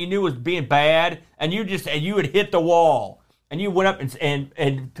parent you knew was being bad, and you would hit the wall, and you went up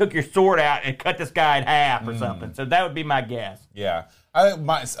and took your sword out and cut this guy in half or something. So that would be my guess. Yeah,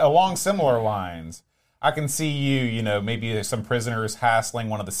 along similar lines, I can see you. Maybe some prisoners hassling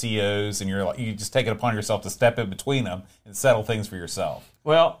one of the COs, and you just take it upon yourself to step in between them and settle things for yourself.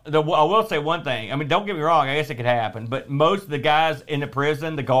 Well, I will say one thing. I mean, don't get me wrong. I guess it could happen. But most of the guys in the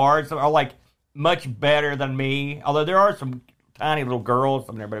prison, the guards, are like much better than me. Although there are some tiny little girls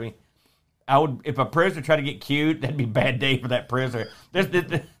in there. But I mean, if a prisoner tried to get cute, that'd be a bad day for that prisoner.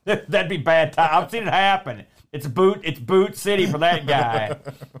 That'd be bad time. I've seen it happen. It's Boot City for that guy.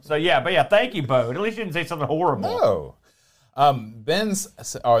 So yeah, thank you, Bo. At least you didn't say something horrible. No.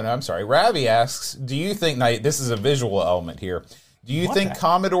 Ravi asks, do you think, now this is a visual element here, do you think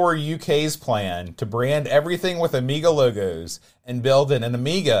Commodore UK's plan to brand everything with Amiga logos and build an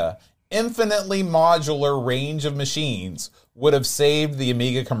Amiga infinitely modular range of machines would have saved the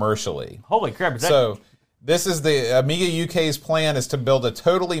Amiga commercially? Holy crap. This is the Amiga UK's plan, is to build a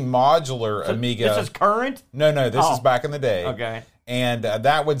totally modular Amiga. This is current? No, this is back in the day. Okay. And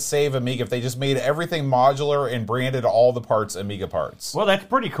that would save Amiga if they just made everything modular and branded all the parts Amiga parts. Well, that's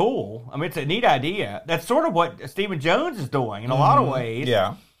pretty cool. I mean, it's a neat idea. That's sort of what Stephen Jones is doing in a lot of ways.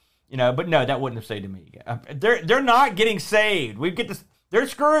 Yeah. But no, that wouldn't have saved Amiga. They're not getting saved. They're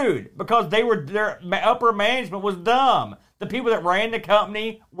screwed because their upper management was dumb. The people that ran the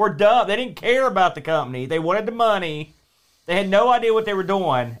company were dumb. They didn't care about the company. They wanted the money. They had no idea what they were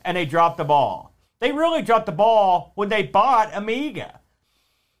doing, and they dropped the ball. They really dropped the ball when they bought Amiga,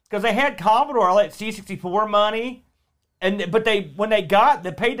 because they had Commodore, like C64 money, but they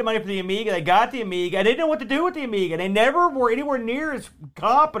paid the money for the Amiga. They got the Amiga, and they didn't know what to do with the Amiga. They never were anywhere near as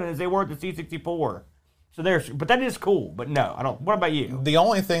competent as they were at the C64. But that is cool. But no, I don't. What about you? The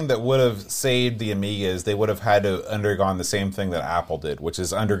only thing that would have saved the Amiga is they would have had to undergone the same thing that Apple did, which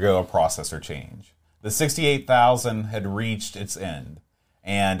is undergo a processor change. The 68,000 had reached its end,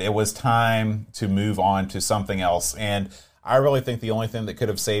 and it was time to move on to something else. And I really think the only thing that could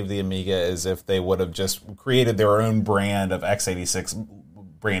have saved the Amiga is if they would have just created their own brand of x86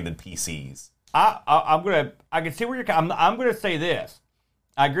 branded PCs. I can see where you're. I'm going to say this.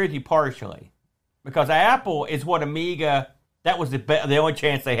 I agree with you partially. Because Apple is what Amiga, that was the only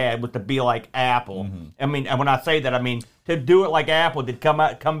chance they had was to be like Apple. I mean, and when I say that, I mean to do it like Apple, to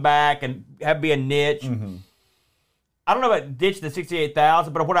come back and be a niche. I don't know about ditch the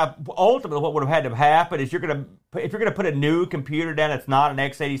 68,000, but ultimately what would have had to happen is if you're gonna put a new computer down that's not an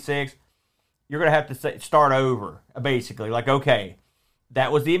x86, you're gonna have to start over basically. Like, okay,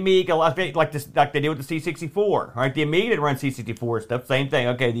 that was the Amiga, like they did with the C64. Right, the Amiga didn't run C64 stuff. Same thing.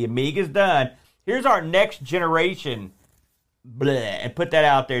 Okay, the Amiga's done. Here's our next generation, and put that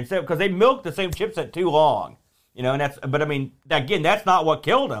out there instead, because they milked the same chipset too long, but I mean, again, that's not what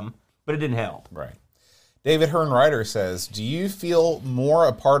killed them, but it didn't help. Right. David Hearn-Ryder says, do you feel more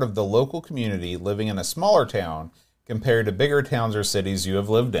a part of the local community living in a smaller town compared to bigger towns or cities you have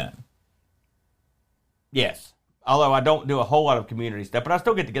lived in? Yes. Although I don't do a whole lot of community stuff, but I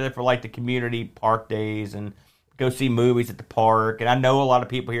still get together for like the community park days and go see movies at the park. And I know a lot of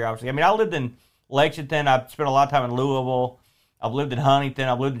people here, obviously. I mean, I lived in Lexington. I've spent a lot of time in Louisville. I've lived in Huntington.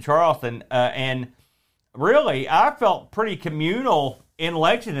 I've lived in Charleston. And really, I felt pretty communal in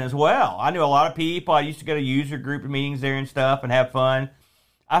Lexington as well. I knew a lot of people. I used to go to user group meetings there and stuff and have fun.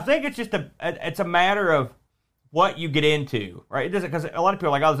 I think it's just it's a matter of what you get into, right? It doesn't, because a lot of people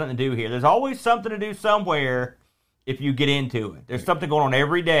are like, oh, there's nothing to do here. There's always something to do somewhere if you get into it. There's something going on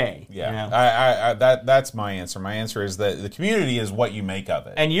every day. Yeah, you know? that's my answer. My answer is that the community is what you make of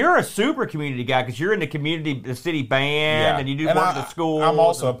it. And you're a super community guy because you're in the city band, and you do work at the school. I'm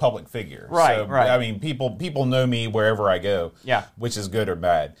also a public figure. Right, so, right. I mean, people know me wherever I go, Yeah. which is good or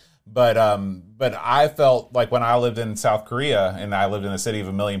bad. But I felt like when I lived in South Korea and I lived in a city of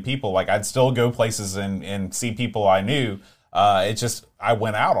 1 million people, like I'd still go places and see people I knew. It's just I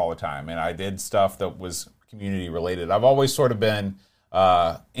went out all the time and I did stuff that was community related. I've always sort of been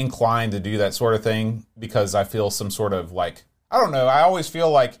inclined to do that sort of thing because I feel some sort of like, I don't know, I always feel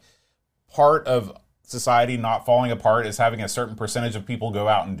like part of society not falling apart is having a certain percentage of people go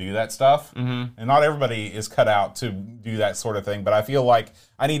out and do that stuff. Mm-hmm. And not everybody is cut out to do that sort of thing, but I feel like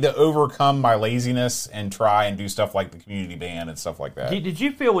I need to overcome my laziness and try and do stuff like the community band and stuff like that. Did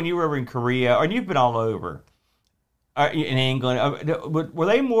you feel when you were over in Korea, and you've been all over, in England, were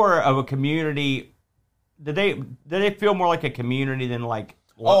they more of a community? Did they feel more like a community than like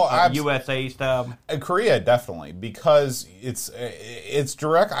USA stuff? Korea, definitely, because it's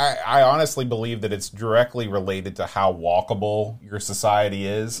direct. I honestly believe that it's directly related to how walkable your society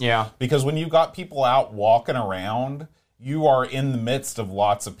is. Yeah. Because when you've got people out walking around, you are in the midst of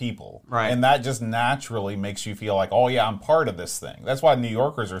lots of people. Right. And that just naturally makes you feel like, oh yeah, I'm part of this thing. That's why New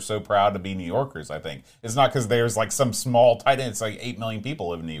Yorkers are so proud to be New Yorkers, I think. It's not because there's like some small, tight, it's like 8 million people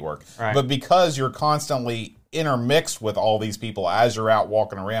live in New York. Right. But because you're constantly intermixed with all these people as you're out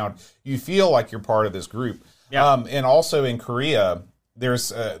walking around, you feel like you're part of this group. Yeah. And also in Korea, there's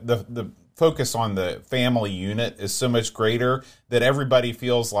the focus on the family unit is so much greater that everybody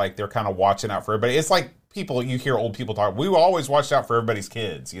feels like they're kind of watching out for everybody. It's like people, you hear old people talk, we always watched out for everybody's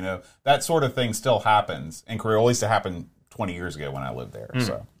kids, you know, that sort of thing still happens in Korea. At least it happened 20 years ago when I lived there.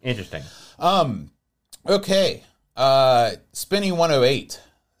 So Interesting. Okay. Spinny 108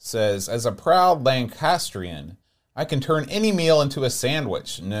 says, as a proud Lancastrian, I can turn any meal into a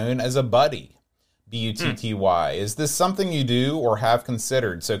sandwich known as a buddy. B-U-T-T-Y. Is this something you do or have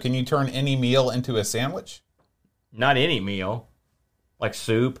considered? So can you turn any meal into a sandwich? Not any meal. Like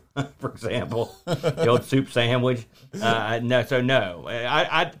soup, for example, the old soup sandwich. No, so no.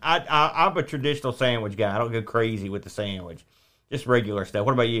 I'm a traditional sandwich guy. I don't go crazy with the sandwich. Just regular stuff.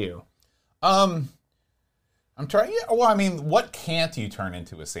 What about you? I'm trying. Yeah, well, I mean, what can't you turn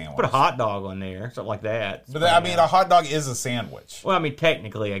into a sandwich? Put a hot dog on there, something like that. But I mean, a hot dog is a sandwich. Well, I mean,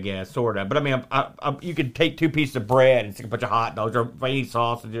 technically, I guess, sort of. But I mean, you could take 2 pieces of bread and stick a bunch of hot dogs or any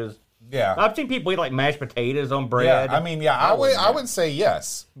sausages. Yeah, I've seen people eat like mashed potatoes on bread. Yeah, I mean, yeah, I would say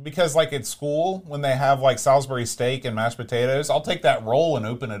yes, because like at school when they have like Salisbury steak and mashed potatoes, I'll take that roll and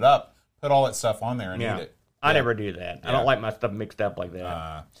open it up, put all that stuff on there and eat it. I never do that. I don't like my stuff mixed up like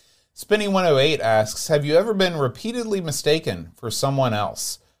that. Spinny 108 asks, have you ever been repeatedly mistaken for someone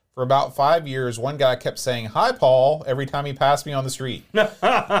else? For about 5 years, one guy kept saying, hi, Paul, every time he passed me on the street.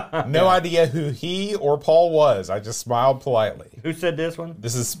 No idea who he or Paul was. I just smiled politely. Who said this one?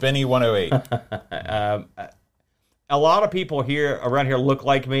 This is Spinny 108. A lot of people around here look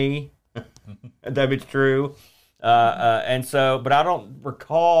like me. That it's true. And so, but I don't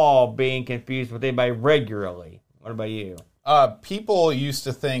recall being confused with anybody regularly. What about you? People used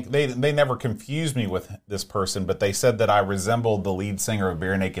to think, they never confused me with this person, but they said that I resembled the lead singer of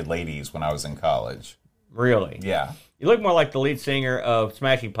Bare Naked Ladies when I was in college. Really? Yeah. You look more like the lead singer of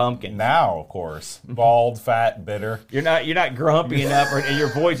Smashing Pumpkins. Now, of course. Bald, fat, bitter. You're not grumpy enough, and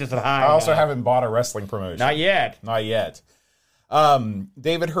your voice isn't high I also enough. haven't bought a wrestling promotion. Not yet. Not yet.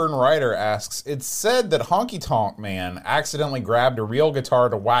 David Hearn Ryder asks, it's said that Honky Tonk Man accidentally grabbed a real guitar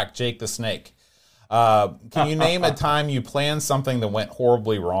to whack Jake the Snake. Can you name a time you planned something that went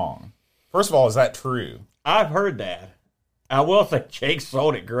horribly wrong? First of all, is that true? I've heard that. I will say Jake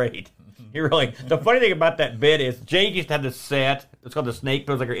sold it great. He really. The funny thing about that bit is Jake used to have this set. It's called the Snake. It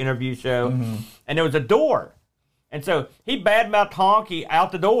was like an interview show, and there was a door, and so he badmouthed Honky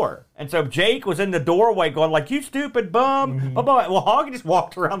out the door, and so Jake was in the doorway going like, "You stupid bum!" Well, Honky just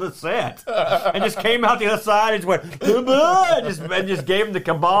walked around the set and just came out the other side and just went, and just gave him the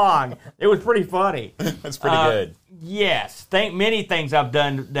kabong. It was pretty funny. That's pretty good. Yes, many things I've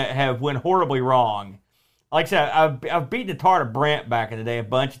done that have went horribly wrong. Like I said, I've beaten the tar to Brent back in the day a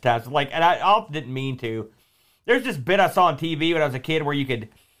bunch of times. And I often didn't mean to. There's this bit I saw on TV when I was a kid where you could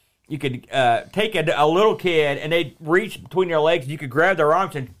take a little kid and they'd reach between their legs and you could grab their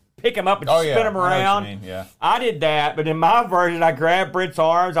arms and pick him up and Oh, spin yeah. him I know what you around. mean, yeah. I did that, but in my version, I grabbed Britt's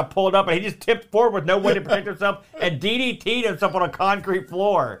arms, I pulled up, and he just tipped forward with no way to protect himself and DDT'd himself on a concrete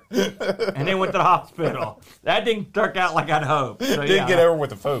floor, and then went to the hospital. That didn't turn out like I'd hoped. So, Didn't get over with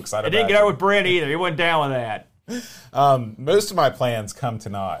the folks. It didn't get over with Brent either. He wasn't down with that. Most of my plans come to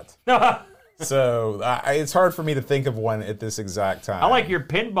naught. So it's hard for me to think of one at this exact time. I like your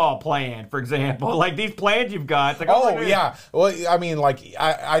pinball plan, for example. Like these plans you've got. It's like, Oh, yeah. Well, I mean, like,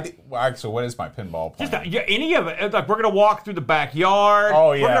 actually, what is my pinball plan? Just any of it. It's like, we're going to walk through the backyard.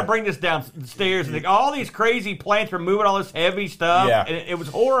 Oh, yeah. We're going to bring this downstairs. And all these crazy plans for moving all this heavy stuff. Yeah. And it was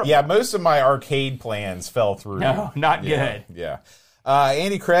horrible. Yeah, most of my arcade plans fell through. No, not good. Yeah.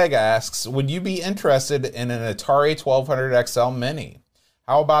 Andy Craig asks, would you be interested in an Atari 1200 XL Mini?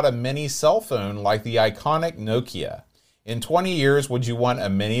 How about a mini cell phone like the iconic Nokia? In 20 years, would you want a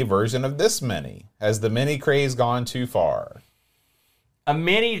mini version of this mini? Has the mini craze gone too far? A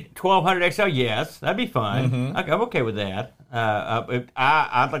mini 1200 XL, yes. That'd be fun. Mm-hmm. I'm okay with that.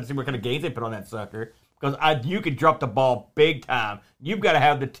 I'd like to see what kind of games they put on that sucker. Because you could drop the ball big time. You've got to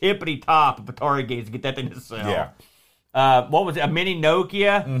have the tippity top of Atari games to get that thing to sell. Yeah. What was it? A mini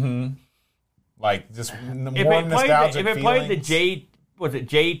Nokia? Mm-hmm. Like, just more If nostalgic it played the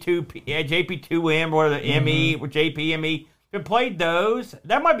JP2M or the ME or JPME, if it played those,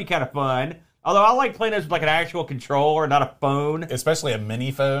 that might be kind of fun. Although I like playing those with like an actual controller, not a phone. Especially a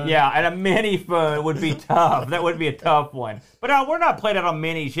mini phone. Yeah, and a mini phone would be tough. That would be a tough one. But we're not playing it on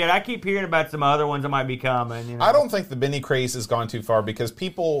minis yet. I keep hearing about some other ones that might be coming. You know? I don't think the mini craze has gone too far because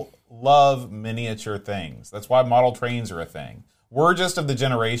people love miniature things. That's why model trains are a thing. We're just of the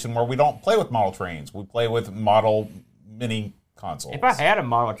generation where we don't play with model trains. We play with model mini consoles. If I had a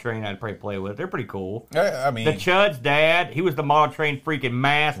model train, I'd probably play with it. They're pretty cool. I mean, the Chud's dad, he was the model train freaking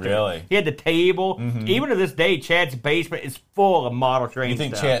master. Really? He had the table. Mm-hmm. Even to this day, Chad's basement is full of model train stuff.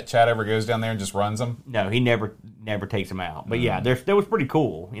 You think Chad ever goes down there and just runs them? No, he never takes them out. But yeah, that was pretty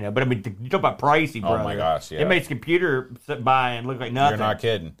cool. You know, but I mean, you talk about pricey, brother. Oh my gosh, yeah. It makes computer buying look like nothing. You're not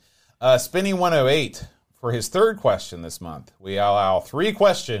kidding. Spinny 108 for his third question this month. We allow 3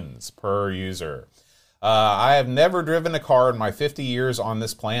 questions per user. I have never driven a car in my 50 years on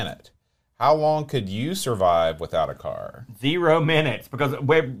this planet. How long could you survive without a car? 0 minutes, because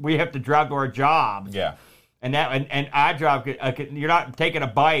we have to drive to our jobs. Yeah. And I drive. You're not taking a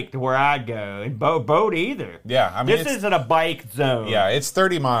bike to where I'd go, and boat either. Yeah, I mean, this isn't a bike zone. Yeah, it's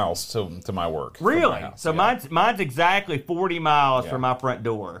 30 miles to my work. Really? House, so yeah. mine's exactly 40 miles from my front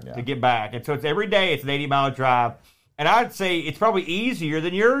door to get back, and so it's every day. It's an 80-mile drive. And I'd say it's probably easier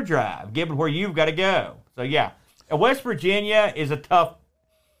than your drive, given where you've got to go. So, yeah. And West Virginia is a tough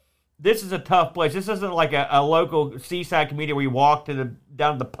place. This isn't like a local seaside community where you walk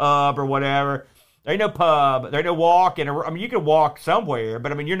down to the pub or whatever. There ain't no pub. There ain't no walking. I mean, you can walk somewhere,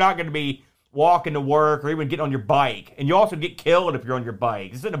 but, I mean, you're not going to be walking to work or even getting on your bike. And you also get killed if you're on your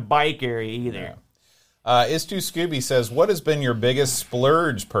bike. This isn't a bike area either. Yeah. Is2 Scooby says, what has been your biggest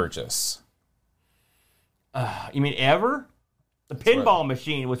splurge purchase? You mean ever? The pinball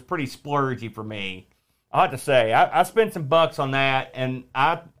machine was pretty splurgy for me. I have to say, I spent some bucks on that, and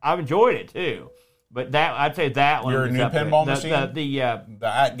I've enjoyed it too. But I'd say that one. Your was new up pinball there. machine, the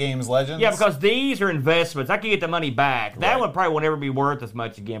At Games Legends. Yeah, because these are investments. I could get the money back. That one probably won't ever be worth as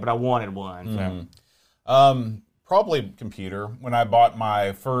much again. But I wanted one. So. Probably computer. When I bought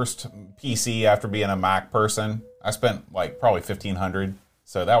my first PC after being a Mac person, I spent like probably $1,500.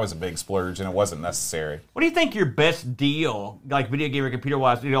 So that was a big splurge, and it wasn't necessary. What do you think your best deal, like video game or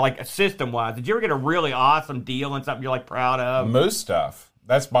computer-wise, like system-wise? Did you ever get a really awesome deal and something you're like proud of? Most stuff.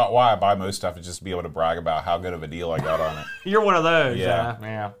 That's why I buy most stuff, is just to be able to brag about how good of a deal I got on it. You're one of those. Yeah.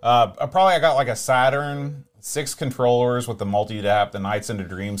 Yeah. I got like a Saturn, 6 controllers with the multi-dap, the Nights into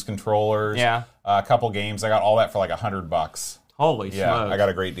Dreams controllers. Yeah. A couple games. I got all that for like $100. Holy smokes. I got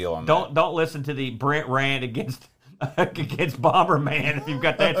a great deal on that. Don't listen to the Brent rant against Bomberman if you've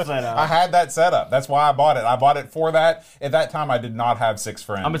got that set up. I had that set up. That's why I bought it. I bought it for that. At that time, I did not have 6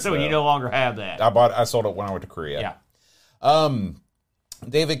 friends. I'm assuming you no longer have that. I sold it when I went to Korea. Yeah.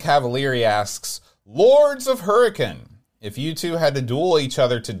 David Cavalieri asks, Lords of Hurricane, if you two had to duel each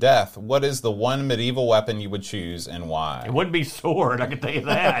other to death, what is the one medieval weapon you would choose and why? It wouldn't be sword, I can tell you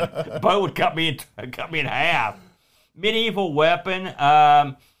that. Bo would cut me in half. Medieval weapon,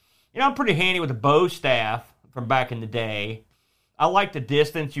 I'm pretty handy with a bow staff from back in the day. I like the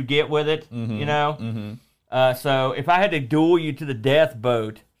distance you get with it, So if I had to duel you to the death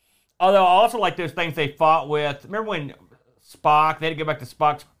boat, although I also like those things they fought with. Remember when Spock, they had to go back to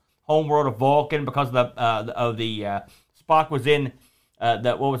Spock's homeworld of Vulcan because of the Spock was in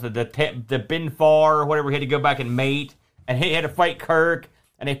the Binfar or whatever. He had to go back and mate, and he had to fight Kirk.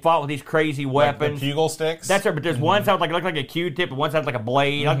 and they fought with these crazy weapons. Like the pugil sticks? That's right, but there's one side looked like a Q-tip, and one side like a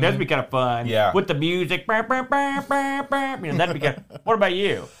blade. Like, that'd be kind of fun. Yeah. With the music. That'd be kind of, what about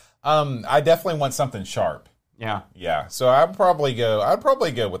you? I definitely want something sharp. Yeah. Yeah. So I'd probably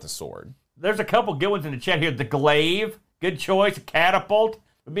go with the sword. There's a couple good ones in the chat here. The glaive, good choice. Catapult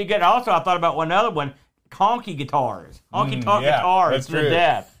would be good. Also, I thought about one other one. Honky guitars. Honky tonk guitars to the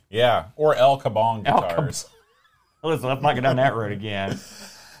death. Yeah. Or El Kabong guitars. Listen, let's not go down that road again.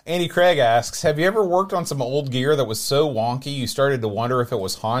 Andy Craig asks, have you ever worked on some old gear that was so wonky you started to wonder if it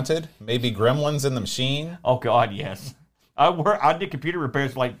was haunted? Maybe gremlins in the machine? Oh, God, yes. I did computer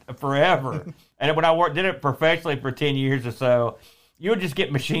repairs like forever. And when I did it professionally for 10 years or so, you would just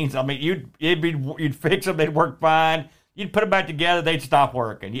get machines. I mean, you'd fix them, they'd work fine. You'd put them back together, they'd stop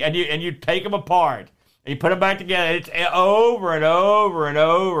working. And you'd take them apart. And you put them back together. It's over and over and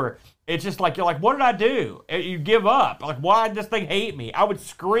over. It's just like, you're like, what did I do? You give up. Like, why did this thing hate me? I would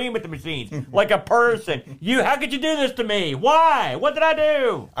scream at the machines like a person. How could you do this to me? Why? What did I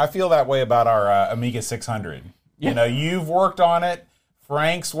do? I feel that way about our Amiga 600. Yeah. You know, you've worked on it.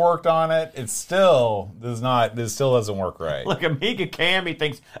 Frank's worked on it. It still doesn't work right. Look, Amiga Cammy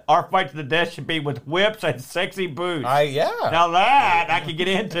thinks our fight to the death should be with whips and sexy boots. Yeah. Now that I can get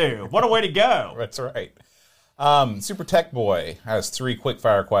into. What a way to go. That's right. Super Tech Boy has 3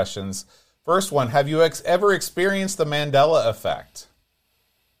 quick-fire questions. First one, have you ever experienced the Mandela effect?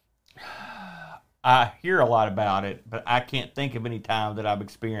 I hear a lot about it, but I can't think of any time that I've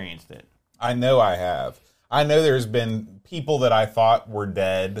experienced it. I know I have. I know there's been people that I thought were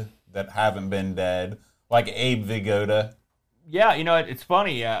dead that haven't been dead, like Abe Vigoda. Yeah, you know, it's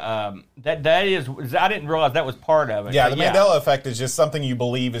funny. I didn't realize that was part of it. Yeah, the Mandela effect is just something you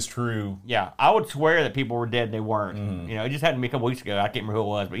believe is true. Yeah, I would swear that people were dead and they weren't. Mm-hmm. You know, it just happened to me a couple weeks ago. I can't remember who it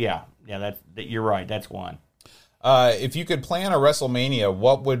was, but yeah, you're right. That's one. If you could plan a WrestleMania,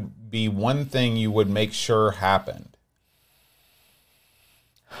 what would be one thing you would make sure happened?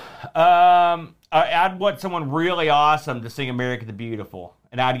 I'd want someone really awesome to sing America the Beautiful,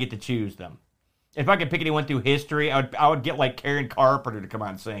 and I'd get to choose them. If I could pick anyone through history, I would get like Karen Carpenter to come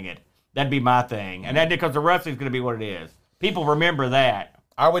out and sing it. That'd be my thing. And then because the wrestling's going to be what it is. People remember that.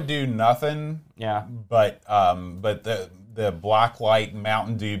 I would do nothing. Yeah. But the Blacklight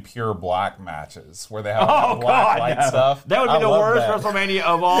Mountain Dew Pure Black matches where they have Blacklight stuff. That would be the worst WrestleMania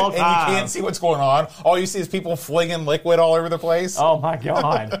of all time. And you can't see what's going on. All you see is people flinging liquid all over the place. Oh my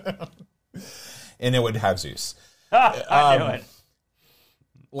God. And it would have Zeus. I knew it.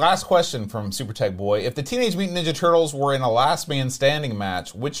 Last question from Super Tech Boy. If the Teenage Mutant Ninja Turtles were in a last man standing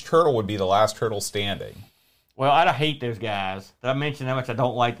match, which turtle would be the last turtle standing? Well, I hate those guys. Did I mention how much I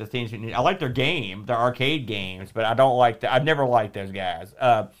don't like the Teenage Mutant Ninja? I like their game, their arcade games, but I don't like I've never liked those guys.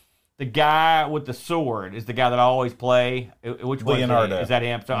 The guy with the sword is the guy that I always play. Which one is that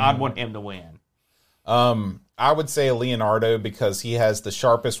him? So I'd want him to win. I would say Leonardo because he has the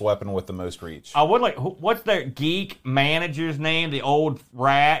sharpest weapon with the most reach. I would like, what's their geek manager's name? The old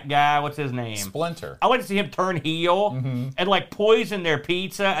rat guy, what's his name? Splinter. I like to see him turn heel and like poison their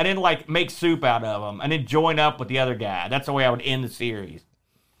pizza and then like make soup out of them and then join up with the other guy. That's the way I would end the series.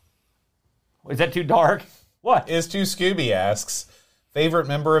 Is that too dark? What? Is Too Scooby asks, favorite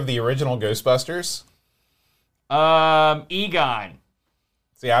member of the original Ghostbusters? Egon.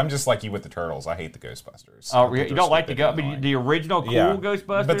 See, I'm just like you with the Turtles. I hate the Ghostbusters. Oh, you don't like the original cool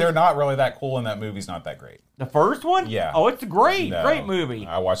Ghostbusters? But they're not really that cool, and that movie's not that great. The first one? Yeah. Oh, it's a great movie.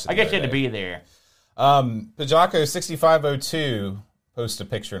 I watched it. I guess you had to be there. Pajako6502 posts a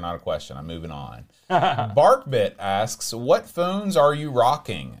picture, not a question. I'm moving on. Barkbit asks, what phones are you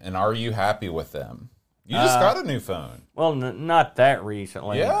rocking, and are you happy with them? You just got a new phone. Well, not that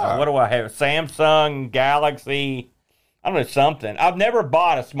recently. Yeah. What do I have? Samsung, Galaxy... I don't know, something. I've never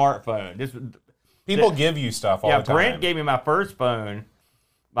bought a smartphone. People give you stuff all the time. Yeah, Brent gave me my first smartphone,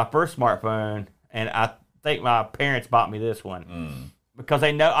 and I think my parents bought me this one. Because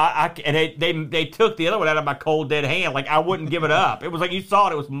they know, they took the other one out of my cold, dead hand. Like, I wouldn't give it up. It was like, you saw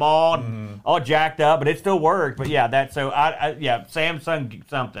it was mauled, all jacked up, but it still worked. But yeah, Samsung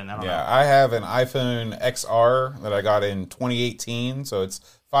something. I don't know. I have an iPhone XR that I got in 2018, so it's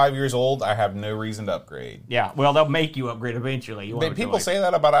 5 years old. I have no reason to upgrade. Yeah, well, they'll make you upgrade eventually. People say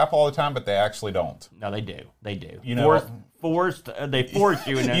that about Apple all the time, but they actually don't. No, they do. They do. You know, they force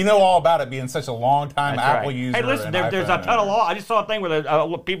you. You know all about it being such a long-time Apple user. Hey, listen, there's a ton of law. I just saw a thing where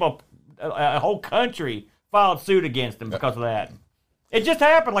a whole country filed suit against them because of that. It just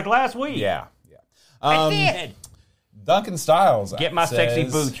happened like last week. Yeah. I did. Duncan Styles Get my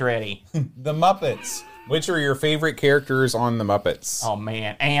sexy boots ready. The Muppets. Which are your favorite characters on the Muppets? Oh,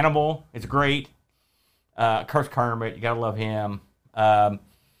 man. Animal is great. Curse Kermit. You got to love him.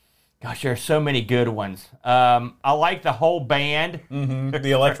 Gosh, there are so many good ones. I like the whole band.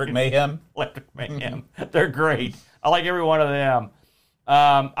 The Electric Mayhem. Electric Mayhem. They're great. I like every one of them.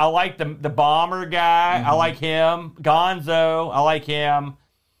 I like the bomber guy. I like him. Gonzo. I like him.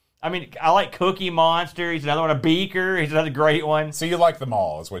 I mean, I like Cookie Monster. He's another one. A Beaker. He's another great one. So you like them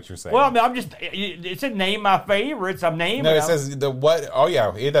all, is what you're saying? Well, I'm just. It said name my favorites. I'm naming them. No, it says the what? Oh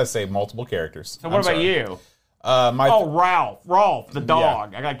yeah, it does say multiple characters. So what about you? Rolf, the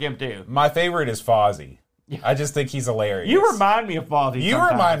dog. Yeah. I got him too. My favorite is Fozzie. I just think he's hilarious. You remind me of Fozzie. You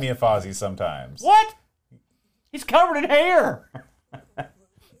remind me of Fozzie sometimes. What? He's covered in hair.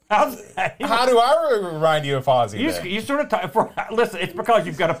 How do I remind you of Fozzie? You sort of listen. It's because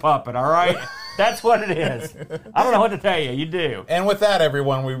you've got a puppet. All right, that's what it is. I don't know what to tell you. You do. And with that,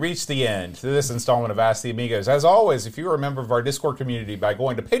 everyone, we reached the end to this installment of Ask the Amigos. As always, if you are a member of our Discord community by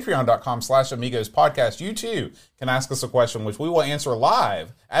going to patreon.com/Amigos podcast, you too can ask us a question, which we will answer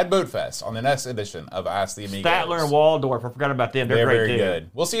live at Boatfest on the next edition of Ask the Amigos. Statler and Waldorf. I forgot about them. They're great very too.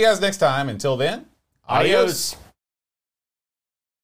 Good. We'll see you guys next time. Until then, adios.